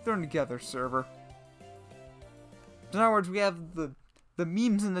server. In other words, we have the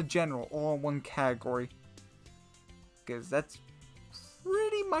memes in the general all in one category, because that's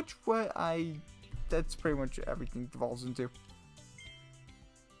pretty much what that's pretty much everything devolves into.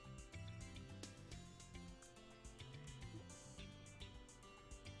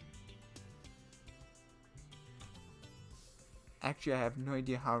 Actually, I have no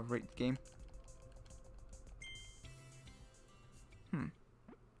idea how to rate the game.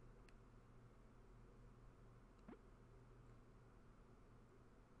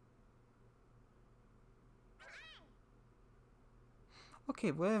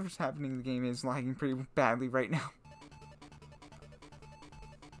 Okay, whatever's happening in the game is lagging pretty badly right now.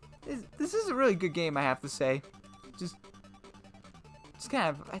 This is a really good game, I have to say. Just kind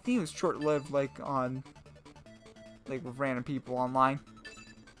of, I think it was short-lived, like with random people online.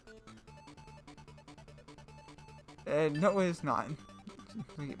 No, it's not.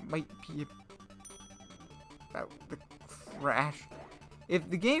 It might be about the crash.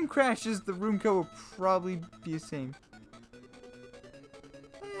 If the game crashes, the room code will probably be the same.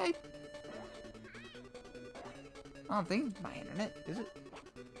 I don't think it's my internet, is it?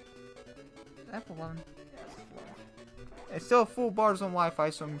 F11. I still have full bars on Wi-Fi,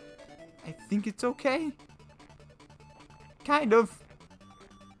 so I think it's okay. Kind of.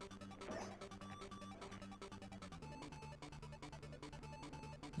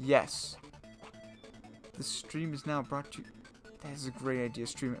 Yes. The stream is now brought to you. That is a great idea,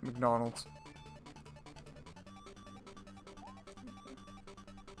 stream at McDonald's.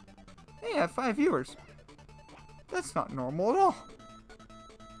 Hey, I have 5 viewers. That's not normal at all.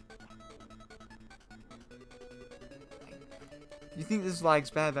 You think this lag's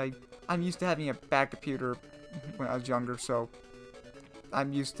bad? I'm used to having a bad computer when I was younger, so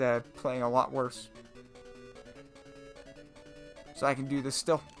I'm used to playing a lot worse. So I can do this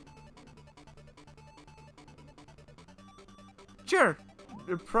still. Sure,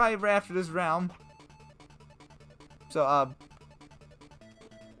 probably right after this round. So,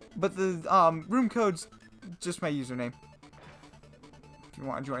 but the room code's just my username. If you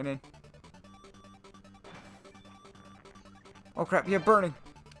want to join in. Oh crap! Yeah, burning.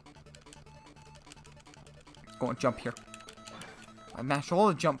 Go and jump here. I mash all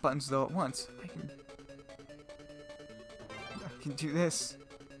the jump buttons though at once. I can do this.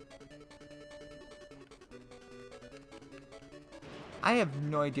 I have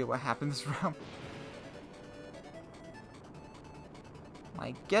no idea what happened this round.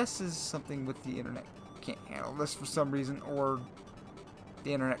 My guess is something with the internet. Can't handle this for some reason, or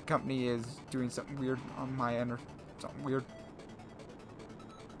the internet company is doing something weird on my end, or something weird.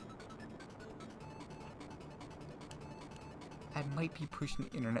 I might be pushing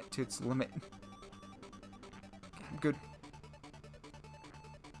the internet to its limit. I'm good.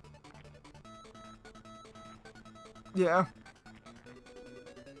 Yeah.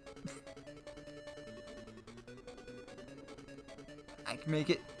 I can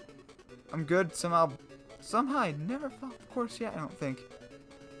make it. I'm good. Somehow I never fell off the course yet, I don't think.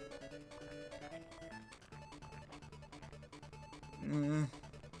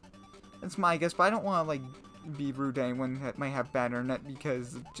 That's my guess, but I don't want to, like, be rude to anyone that might have bad internet,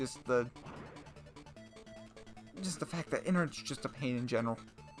 because of just the fact that internet's just a pain in general.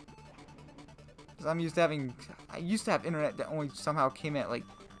 Because I used to have internet that only somehow came at like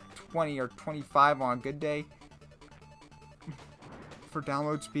 20 or 25 on a good day for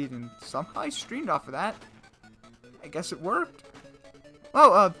download speed, and somehow I streamed off of that. I guess it worked.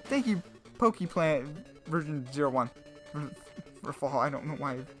 Oh, thank you, PokePlanet version 01 for fall. I don't know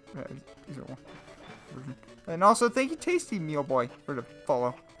why 01 version. And also, thank you, Tasty Meal Boy, for the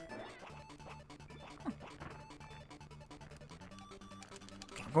follow.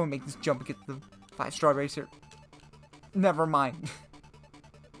 I'm going to make this jump and get the 5 strawberries here. Never mind.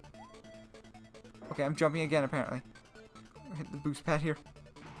 Okay, I'm jumping again apparently. Hit the boost pad here.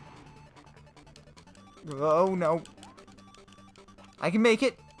 Oh no. I can make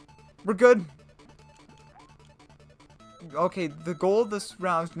it. We're good. Okay, the goal of this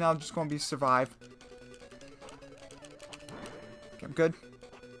round is now just going to be survive. Okay, I'm good.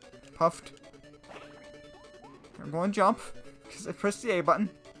 Puffed. I'm going to jump because I pressed the A button.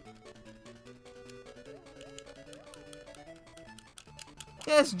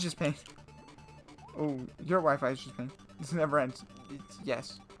 Yeah, this is just pain. Oh, your Wi-Fi is just pain. This never ends. It's,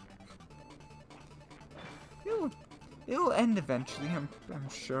 yes. It'll end eventually. I'm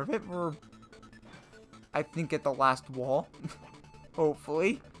sure of it. We're, I think, at the last wall.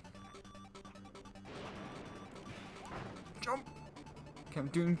 Hopefully. Jump. Okay, I'm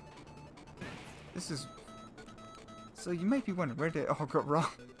doing. This is. So you might be wondering, where did it all go wrong?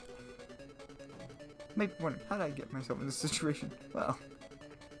 You might be wondering, how did I get myself in this situation? Well,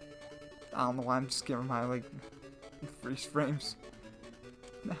 I don't know why I'm just giving my, like, freeze frames.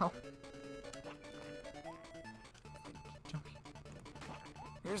 Now. Jumping.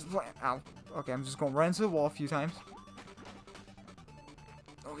 Here's the plan. Ow. Okay, I'm just going to run into the wall a few times.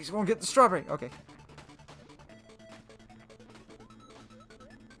 Oh, he's going to get the strawberry. Okay.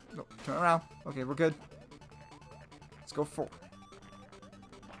 No, turn around. Okay, we're good. Let's go forward.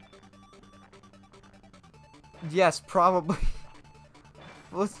 Yes, probably.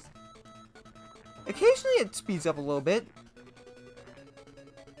 Let's. Occasionally it speeds up a little bit.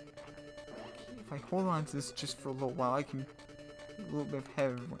 If I hold on to this just for a little while, I can a little bit of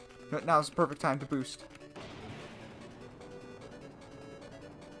heavy. Now is the perfect time to boost.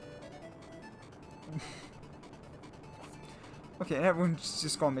 Okay, everyone's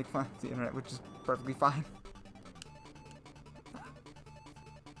just gonna make fun of the internet, which is perfectly fine.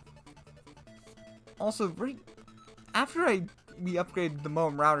 Also, right after we upgraded the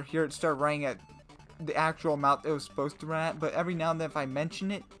modem router here, it started running at the actual amount it was supposed to run at, but every now and then if I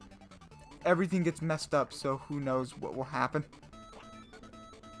mention it, everything gets messed up, so who knows what will happen.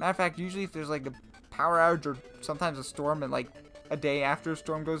 Matter of fact, usually if there's like a power outage or sometimes a storm and like a day after a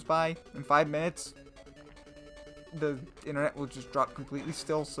storm goes by, in 5 minutes, the internet will just drop completely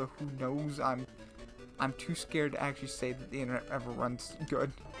still, so who knows. I'm too scared to actually say that the internet ever runs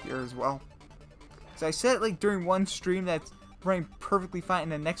good here as well. So I said it like during one stream that's running perfectly fine,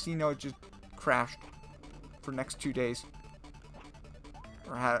 and the next thing you know it just crashed for the next 2 days.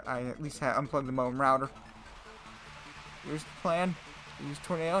 Or I at least had unplugged the modem router. Here's the plan. Use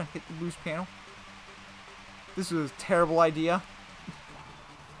tornado and hit the boost panel. This was a terrible idea.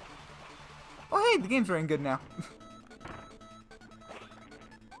 Oh hey, the game's running good now.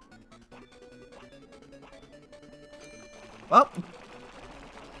 Well,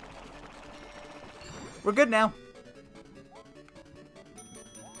 we're good now.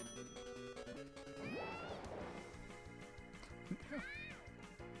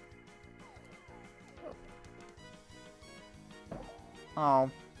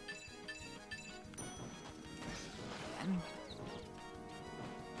 Oh.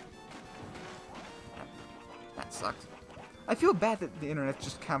 That sucks. I feel bad that the internet's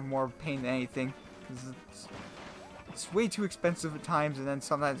just kind of more of a pain than anything. 'Cause it's way too expensive at times, and then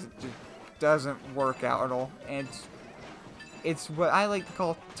sometimes it just doesn't work out at all. And it's what I like to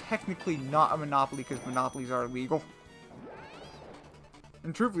call technically not a monopoly, because monopolies are illegal.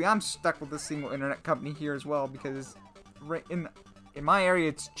 And truthfully, I'm stuck with a single internet company here as well, because right in my area,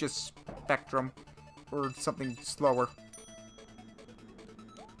 it's just Spectrum or something slower.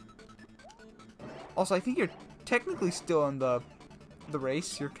 Also, I think you're technically still in the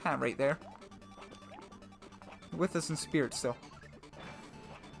race. You're kind of right there. With us in spirit still.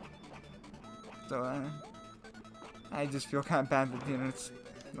 So, I just feel kind of bad that the internet's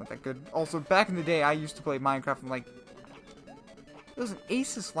not that good. Also, back in the day, I used to play Minecraft on, like, it was an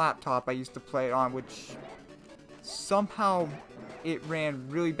Asus laptop I used to play it on, which somehow it ran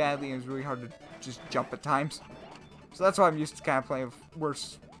really badly and it was really hard to just jump at times. So that's why I'm used to kind of playing with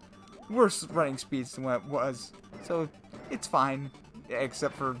worse running speeds than what it was. So it's fine,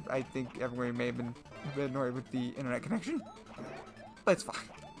 except for I think everyone may have been a bit annoyed with the internet connection, but it's fine.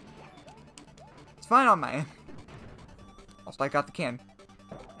 It's fine on my end. Also, I got the can.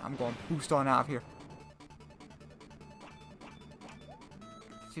 I'm going to boost on out of here.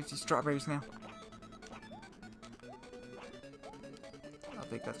 50 strawberries now. I'll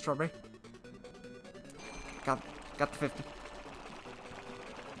take that strawberry. Got the 50.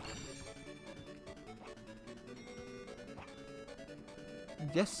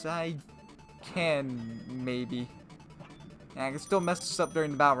 Yes, I can, maybe. And I can still mess this up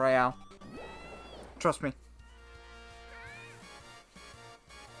during the Battle Royale. Trust me.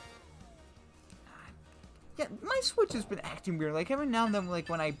 Yeah, my Switch has been acting weird. Like, every now and then, like,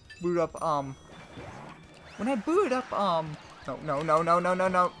 when I boot up, no.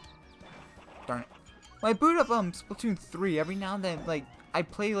 Darn it. When I boot up, Splatoon 3, every now and then, like, I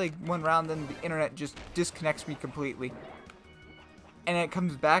play, like, one round, then the internet just disconnects me completely. And it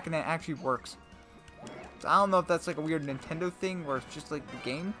comes back, and it actually works. So I don't know if that's, like, a weird Nintendo thing, or it's just, like, the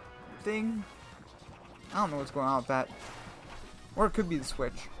game thing. I don't know what's going on with that. Or it could be the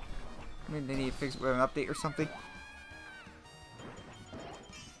Switch. I mean, they need to fix it with an update or something.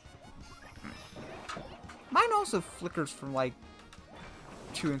 Mine also flickers from, like,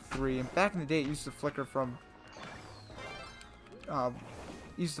 2 and 3. And back in the day, it used to flicker from...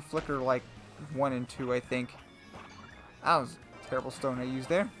 like, 1 and 2, I think. That was a terrible stone I used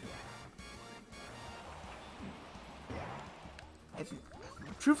there.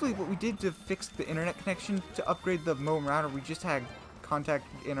 Truthfully, what we did to fix the internet connection to upgrade the modem router, we just had contact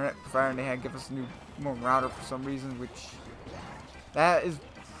the internet provider and they had to give us a new modem router for some reason, which that is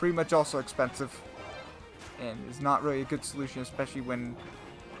pretty much also expensive and is not really a good solution, especially when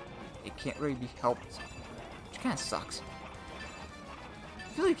it can't really be helped, which kind of sucks. I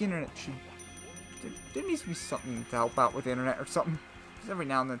feel like internet should, there needs to be something to help out with the internet or something, because every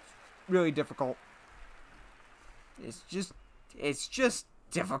now and then it's really difficult. It's just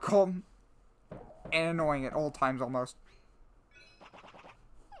difficult and annoying at all times almost.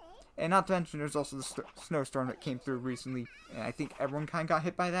 And not to mention, there's also the snowstorm that came through recently, and I think everyone kind of got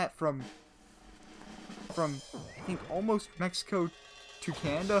hit by that from I think almost Mexico to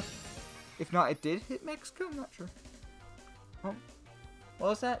Canada. If not, it did hit Mexico. I'm not sure. Oh, what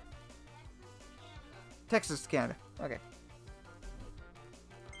was that? Texas to Canada. Okay.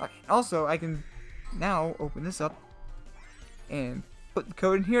 Okay. Also, I can now open this up and put the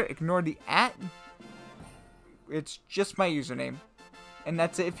code in here. Ignore the @. It's just my username. And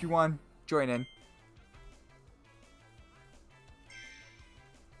that's it if you want to join in.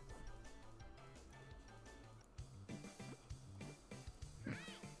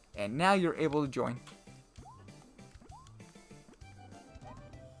 And now you're able to join.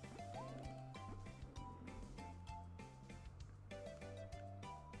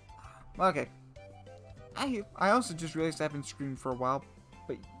 Okay. I also just realized I've been streaming for a while,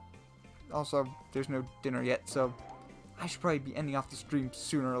 but also there's no dinner yet, so I should probably be ending off the stream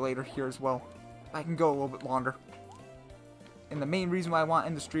sooner or later here as well. I can go a little bit longer. And the main reason why I want to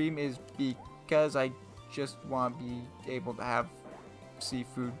end the stream is because I just want to be able to have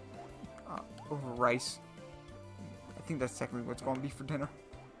seafood over rice. I think that's technically what's going to be for dinner.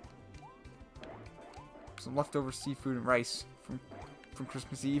 Some leftover seafood and rice from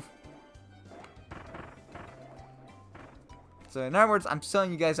Christmas Eve. So in other words, I'm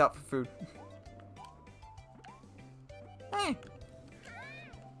selling you guys out for food. Hey!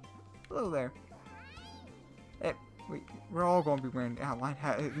 Hello there. Hey, we're all going to be wearing the outline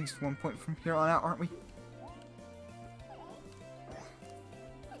hat at least one point from here on out, aren't we?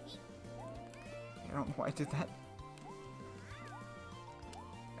 I don't know why I did that.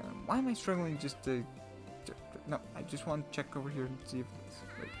 Why am I struggling just to... No, I just want to check over here and see if it's...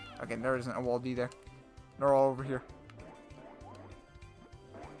 Wait, okay, there isn't a wall D there. They're all over here.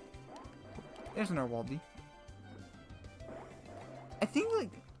 There's another wall D. I think,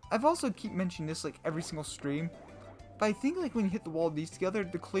 like, I've also keep mentioning this, like, every single stream. But I think, like, when you hit the wall Ds together,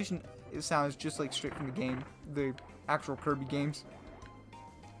 the collision sound is just, like, straight from the game. The actual Kirby games.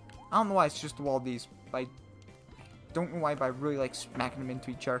 I don't know why it's just the wall Ds. But I don't know why, but I really like smacking them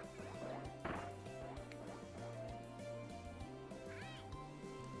into each other.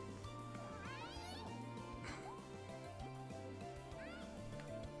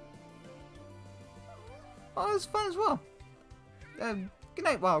 Oh, it was fun as well. Good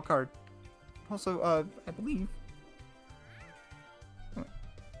night, Wildcard. Also, I believe...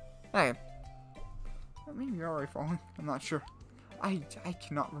 Hey. Maybe you're already following. I'm not sure. I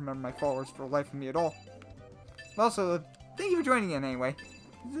cannot remember my followers for the life of me at all. But also, thank you for joining in anyway.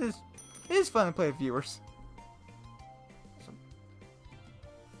 It is fun to play with viewers. So,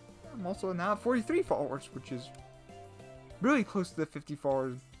 I'm also now at 43 followers, which is really close to the 50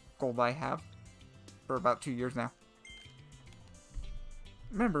 followers goal I have for about 2 years now.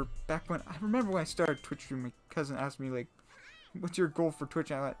 I remember when I started Twitch streaming, my cousin asked me, like, what's your goal for Twitch?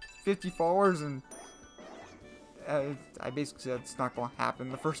 And I went, 50 followers, and I basically said it's not going to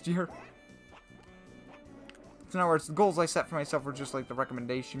happen the first year. So in other words, the goals I set for myself were just like the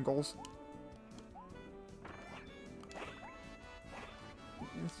recommendation goals.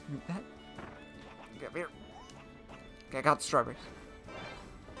 Let's mute that. Get up here. Okay, I got the strawberries.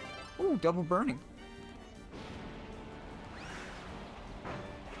 Ooh, double burning.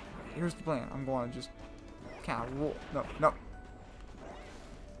 Here's the plan. I'm going to just kind of roll. No, no.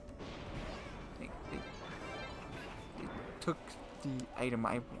 They took the item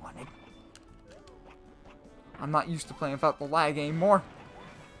I wanted. I'm not used to playing without the lag anymore.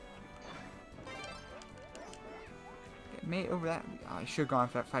 Okay, made it over that. Oh, I should have gone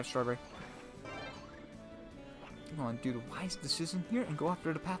for that 5 strawberry. I'm going to do the wise decision here and go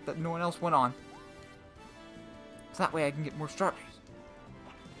after the path that no one else went on. So that way I can get more strawberries.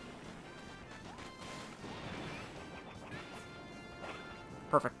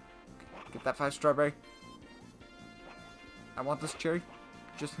 Perfect. Get that 5 strawberry. I want this cherry,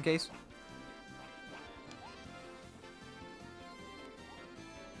 just in case.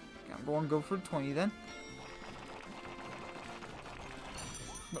 Okay, I'm going to go for 20 then.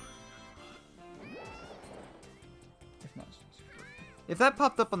 Look. If that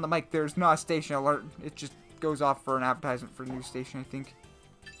popped up on the mic, there's not a station alert. It just goes off for an advertisement for a new station, I think.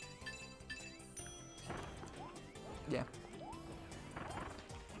 Yeah.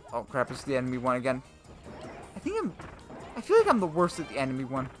 Oh crap, it's the enemy one again. I feel like I'm the worst at the enemy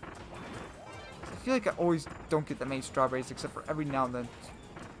one. I feel like I always don't get that many strawberries, except for every now and then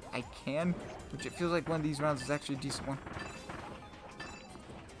I can. Which it feels like one of these rounds is actually a decent one.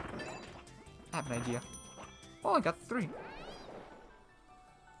 I have an idea. Oh, I got 3.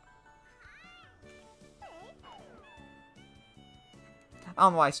 I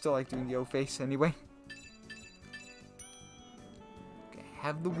don't know why I still like doing the O-face anyway. Okay, I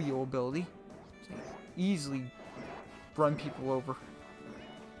have the wheel ability. So I easily run people over.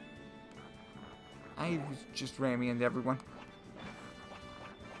 I was just ramming into everyone.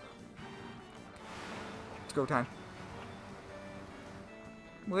 It's go time.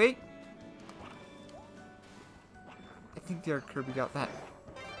 Wait. I think the Kirby got that.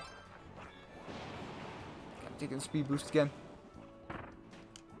 I'm taking the speed boost again.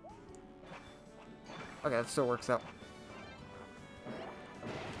 Okay, that still works out.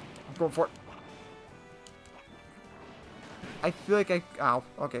 I'm going for it. I feel like ow,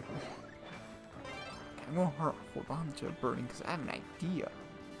 okay. I'm gonna hold on to burning because I have an idea.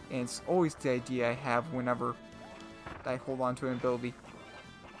 And it's always the idea I have whenever I hold on to an ability.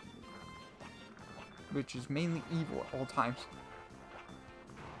 Which is mainly evil at all times.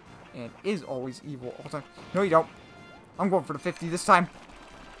 And is always evil all the time. No, you don't. I'm going for the 50 this time.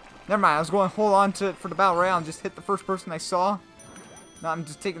 Never mind, I was going to hold on to it for the battle royale and just hit the first person I saw. Now I'm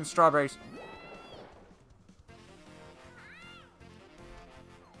just taking the strawberries.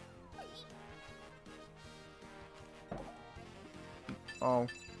 Oh.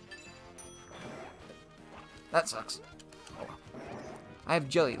 That sucks. Oh well. I have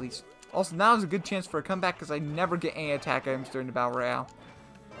jelly at least. Also, now is a good chance for a comeback because I never get any attack items during the battle royale.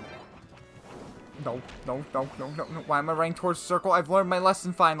 No, no, no, no, no, no. Why am I running towards the circle? I've learned my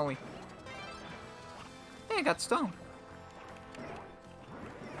lesson finally. Hey, I got stone.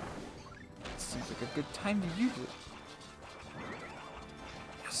 Seems like a good time to use it.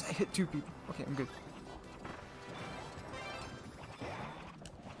 Yes, I hit 2 people. Okay, I'm good.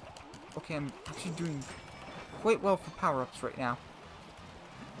 Okay, I'm actually doing quite well for power-ups right now.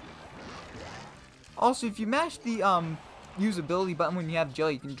 Also, if you mash the use ability button when you have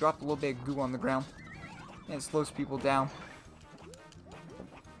jelly, you can drop a little bit of goo on the ground. And it slows people down.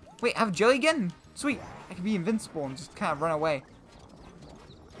 Wait, I have jelly again? Sweet. I can be invincible and just kind of run away.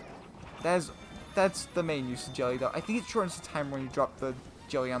 That's the main use of jelly, though. I think it shortens the time when you drop the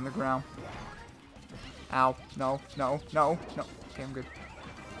jelly on the ground. Ow. No, no, no, no. Okay, I'm good.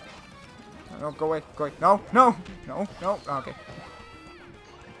 No, no, go away, go away. No, no, no, no. Okay.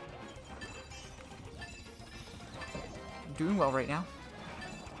 I'm doing well right now.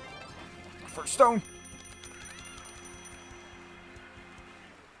 First stone.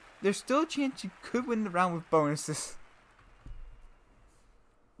 There's still a chance you could win the round with bonuses.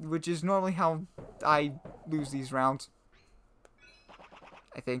 Which is normally how I lose these rounds.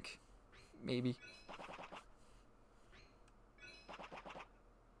 I think. Maybe.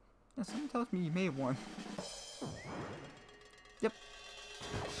 Yeah, someone tells me you may have won. Yep.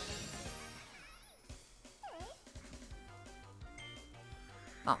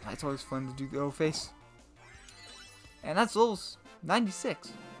 Oh, it's always fun to do the O-face. And that's levels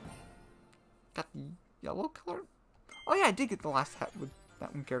 96. Got the yellow color. Oh yeah, I did get the last hat with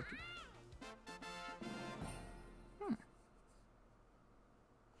that one character.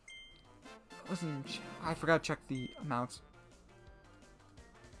 I forgot to check the amounts.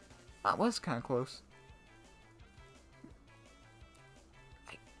 That was kind of close.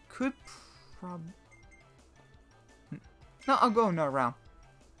 I could No, I'll go another round.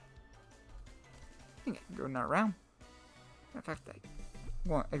 I think I can go another round. In fact, I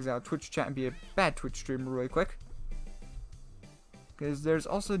want to exile Twitch chat and be a bad Twitch streamer really quick. Because there's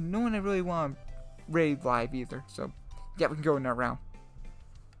also no one I really want to raid live either. So, yeah, we can go another round.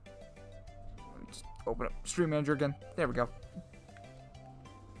 Just open up Stream Manager again. There we go.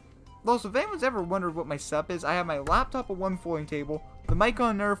 Also, if anyone's ever wondered what my setup is, I have my laptop on one folding table, the mic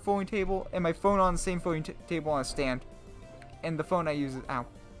on another folding table, and my phone on the same folding table on a stand. And the phone I use is... Ow.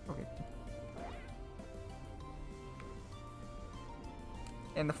 Okay.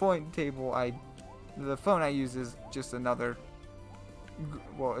 And the folding table the phone I use is just another,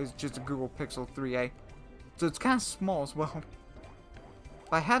 well, it's just a Google Pixel 3a. So it's kind of small as well.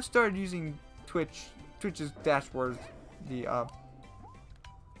 I have started using Twitch's dashboard, the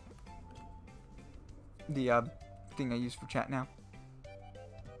thing I use for chat now.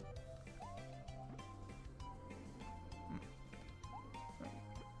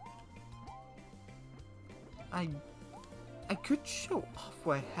 I could show off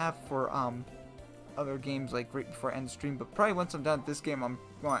what I have for other games like right before I end the stream, but probably once I'm done with this game, I'm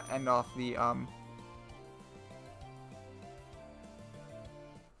going to end off the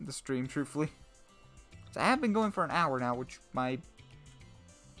stream, truthfully. So I have been going for an hour now, which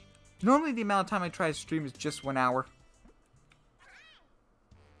normally the amount of time I try to stream is just 1 hour.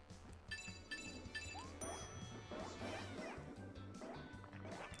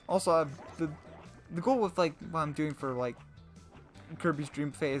 Also, the goal with like what I'm doing for like Kirby's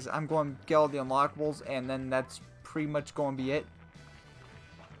Dream Phase, I'm going to get all the unlockables, and then that's pretty much going to be it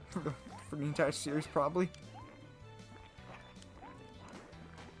for the entire series, probably.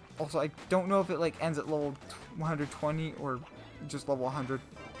 Also, I don't know if it like ends at level 120 or just level 100.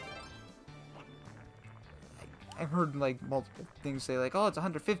 I've heard like multiple things say like, oh, it's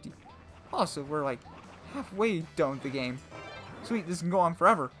 150. Oh, so we're like halfway done with the game. Sweet, this can go on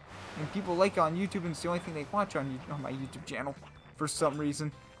forever. And people like it on YouTube, and it's the only thing they watch on my YouTube channel for some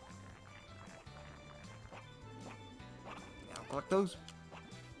reason. Yeah, I'll collect those.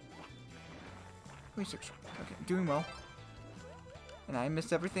 26. Okay, doing well. And I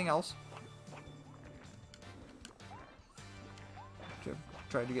missed everything else.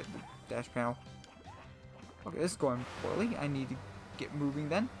 Tried to get the dash panel. Okay, this is going poorly. I need to get moving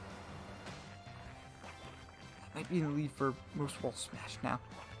then. I might be in the lead for most wall smash now.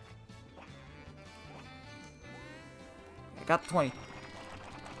 I got 20.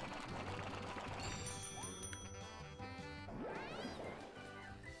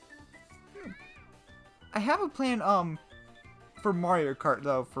 I have a plan for Mario Kart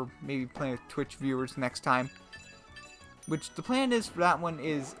though, for maybe playing with Twitch viewers next time. Which the plan is for that one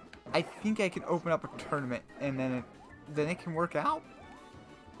is I think I can open up a tournament and then it can work out.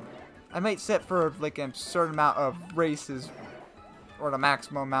 I might set for like a certain amount of races or the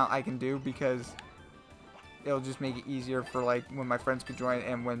maximum amount I can do, because it'll just make it easier for like when my friends could join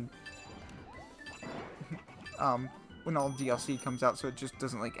and when all DLC comes out, so it just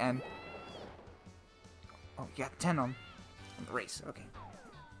doesn't like end. Oh, you got 10 on the race. Okay.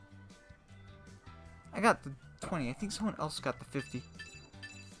 I got the 20. I think someone else got the 50.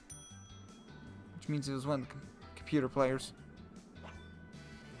 Which means it was one of the computer players.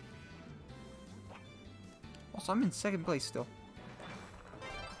 Also, I'm in second place still.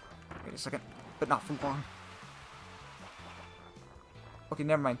 Wait a second. But not for long. Okay,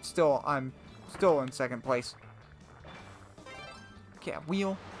 never mind. I'm still in second place. Okay,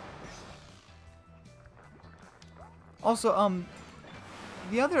 wheel. Also,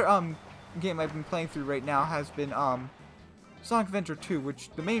 the other, game I've been playing through right now has been, Sonic Adventure 2,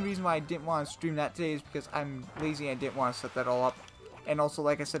 which the main reason why I didn't want to stream that today is because I'm lazy and I didn't want to set that all up. And also,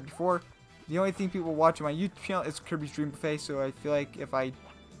 like I said before, the only thing people watch on my YouTube channel is Kirby's Dream Buffet, so I feel like if I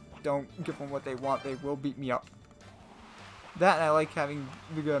don't give them what they want, they will beat me up. That, and I like having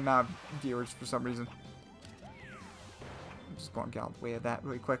the good amount of viewers for some reason. I'm just going to get out of the way of that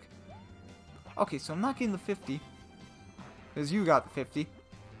really quick. Okay, so I'm not getting the 50. Because you got the 50.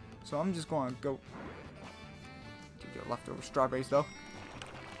 So I'm just going to go... Get leftover strawberries, though.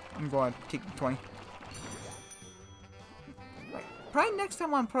 I'm going to take the 20. Right. Probably next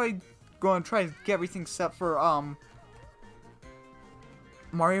time I'm probably going to try to get everything set for,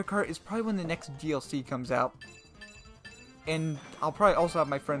 Mario Kart is probably when the next DLC comes out. And I'll probably also have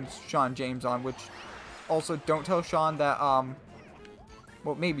my friend Sean James on, which also don't tell Sean that,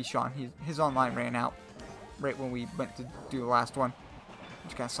 well, maybe Sean, his online ran out right when we went to do the last one,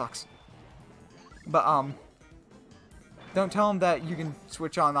 which kind of sucks. But, don't tell him that you can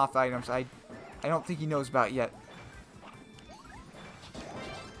switch on and off items. I don't think he knows about it yet.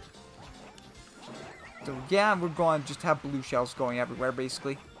 So yeah, we're going to just have blue shells going everywhere,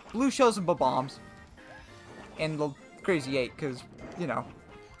 basically. Blue shells and bombs. And the Crazy 8, because, you know,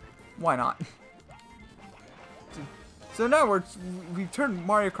 why not? So now we turned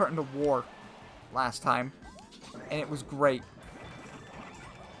Mario Kart into war last time, and it was great.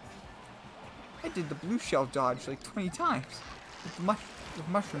 I did the blue shell dodge like 20 times with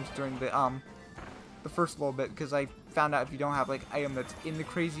mushrooms during the first little bit, because I found out if you don't have like item that's in the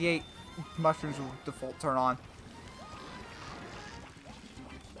Crazy 8, mushrooms will default turn on.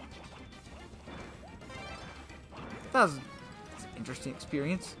 That was an interesting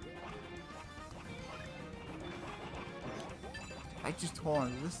experience. I just hold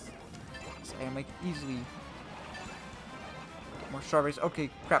on to this item like easily. Get more strawberries. Okay,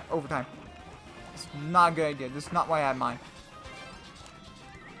 crap, overtime. It's not a good idea. This is not why I had mine.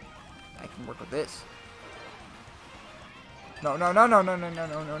 I can work with this. No, no, no, no, no, no, no,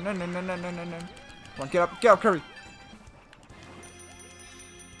 no, no, no, no, no, no, no, no, no. Come on, get up, Kirby.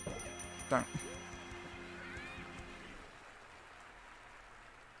 Darn it.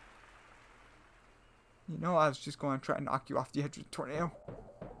 You know, I was just going to try and knock you off the edge of the tornado.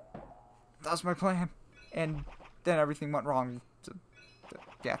 That was my plan. And then everything went wrong. So,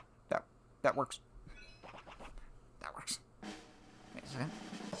 yeah, that works. That works. Wait a second.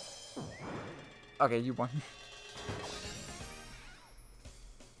 Okay, you won.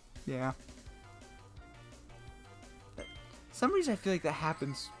 Yeah. For some reason I feel like that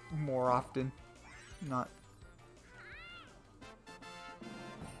happens more often. Not.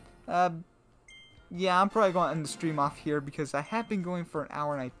 Yeah, I'm probably going to end the stream off here because I have been going for an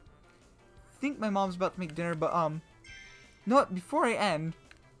hour and I think my mom's about to make dinner, but you know what, before I end,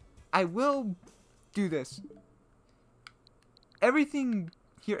 I will do this. Everything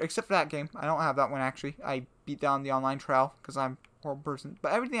here, except for that game, I don't have that one actually. I beat down the online trial because I'm a horrible person.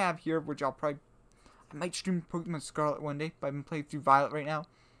 But everything I have here, which I might stream Pokemon Scarlet one day, but I've been playing through Violet right now.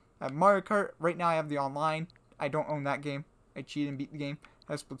 I have Mario Kart, right now I have the online. I don't own that game. I cheated and beat the game.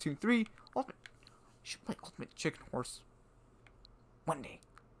 I have Splatoon 3, Ultimate. I should play Ultimate Chicken Horse. One day.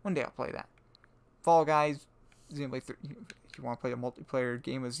 One day I'll play that. Fall Guys, Xenoblade 3. If you want to play a multiplayer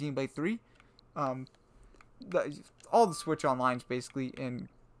game with Xenoblade 3. All the Switch Onlines, basically, and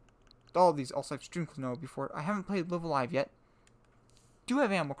all these also I've streamed Klonoa before. I haven't played Live Alive yet. Do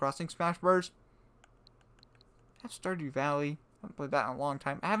have Animal Crossing, Smash Bros. I have Stardew Valley. I haven't played that in a long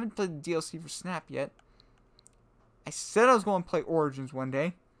time. I haven't played the DLC for Snap yet. I said I was going to play Origins one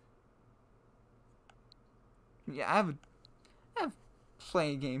day. Yeah, I have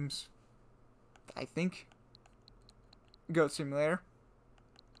plenty of games, I think. Goat Simulator.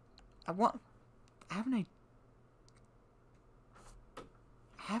 I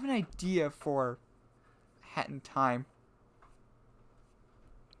have an idea for Hat in Time.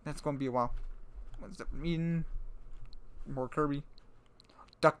 That's going to be a while. What's that mean? More Kirby.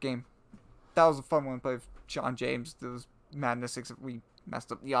 Duck Game. That was a fun one to play with John James. There was madness except we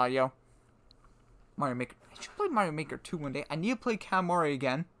messed up the audio. Mario Maker. I should play Mario Maker 2 one day. I need to play Katamari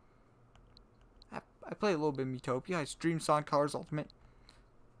again. I played a little bit of Miitopia. I streamed Sonic Colors Ultimate.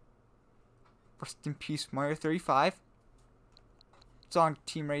 Rest in peace, Mario 35. Sonic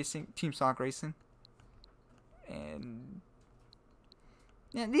Team Sonic Racing. And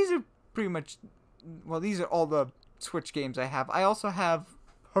yeah, these are pretty much, well, these are all the Switch games I have. I also have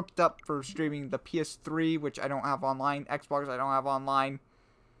hooked up for streaming the PS3, which I don't have online. Xbox, I don't have online.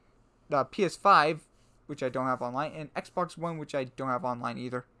 The PS5, which I don't have online, and Xbox One, which I don't have online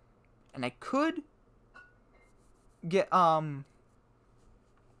either. And I could get the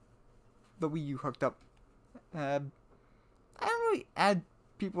Wii U hooked up. I don't really add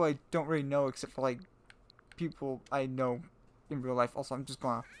people I don't really know, except for like people I know in real life. Also, I'm just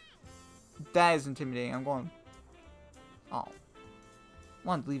gonna. That is intimidating. I'm going. Oh, I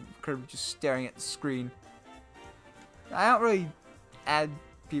want to leave Kirby just staring at the screen. I don't really add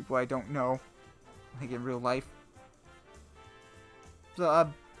people I don't know, like in real life.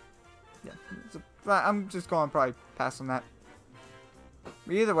 So, yeah. So, I'm just going to probably pass on that.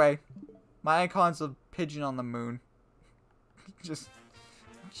 But either way, my icon's a pigeon on the moon. just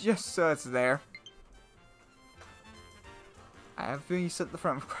so it's there. I have a feeling you set the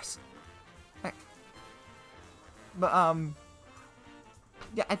front request. Right. But,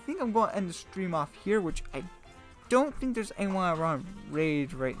 yeah, I think I'm going to end the stream off here, which I don't think there's anyone around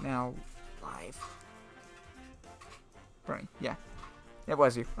Rage right now live. Right, yeah. It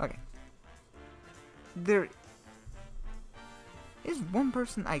was you. Okay. There is one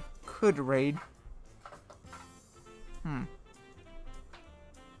person I could raid. Yeah,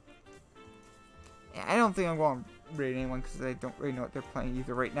 I don't think I'm going to raid anyone because I don't really know what they're playing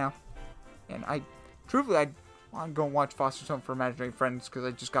either right now. And I truthfully, I want to go and watch Foster's Home for Imaginary Friends because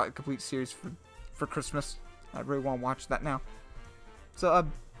I just got a complete series for Christmas. I really want to watch that now. So,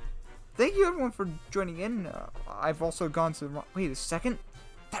 thank you everyone for joining in. I've also gone to... Wait a second.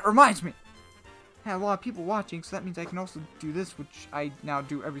 That reminds me. I had a lot of people watching, so that means I can also do this, which I now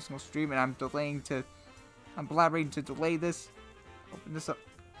do every single stream, and I'm collaborating to delay this. Open this up.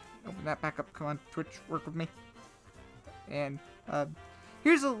 Open that back up. Come on, Twitch, work with me. And,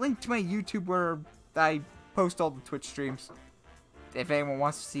 here's a link to my YouTube where I post all the Twitch streams, if anyone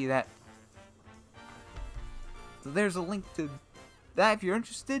wants to see that. So there's a link to that if you're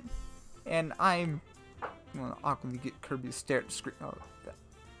interested. And I'm gonna awkwardly get Kirby to stare at the screen. Oh,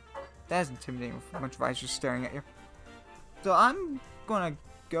 that is intimidating with a bunch of eyes just staring at you. So I'm gonna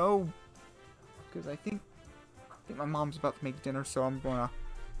go because I think my mom's about to make dinner, so I'm gonna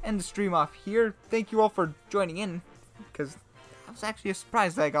end the stream off here. Thank you all for joining in, because I was actually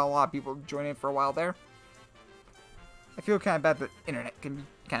surprised that I got a lot of people joining in for a while there. I feel kind of bad that the internet can be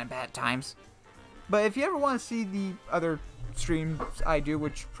kind of bad at times. But if you ever want to see the other streams I do,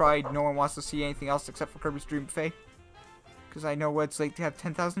 which probably no one wants to see anything else except for Kirby's Dream Buffet, because I know what it's like to have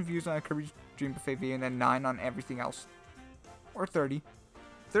 10,000 views on a Kirby's Dream Buffet video and then 9 on everything else. Or 30.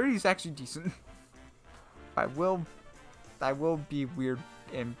 30 is actually decent. I will be weird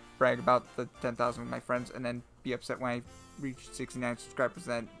and brag about the 10,000 with my friends and then be upset when I reach 69 subscribers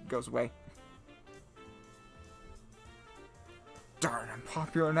and then it goes away. Darn, I'm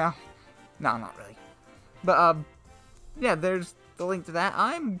popular now. No, not really. But, yeah, there's the link to that.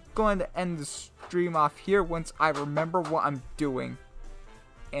 I'm going to end the stream off here once I remember what I'm doing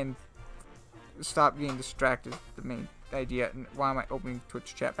and stop getting distracted, the main idea. And why am I opening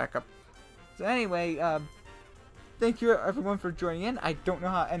Twitch chat back up? So anyway, thank you everyone for joining in. I don't know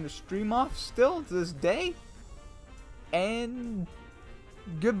how to end the stream off still to this day. And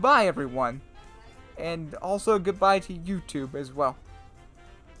goodbye, everyone. And also goodbye to YouTube as well.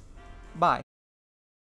 Bye.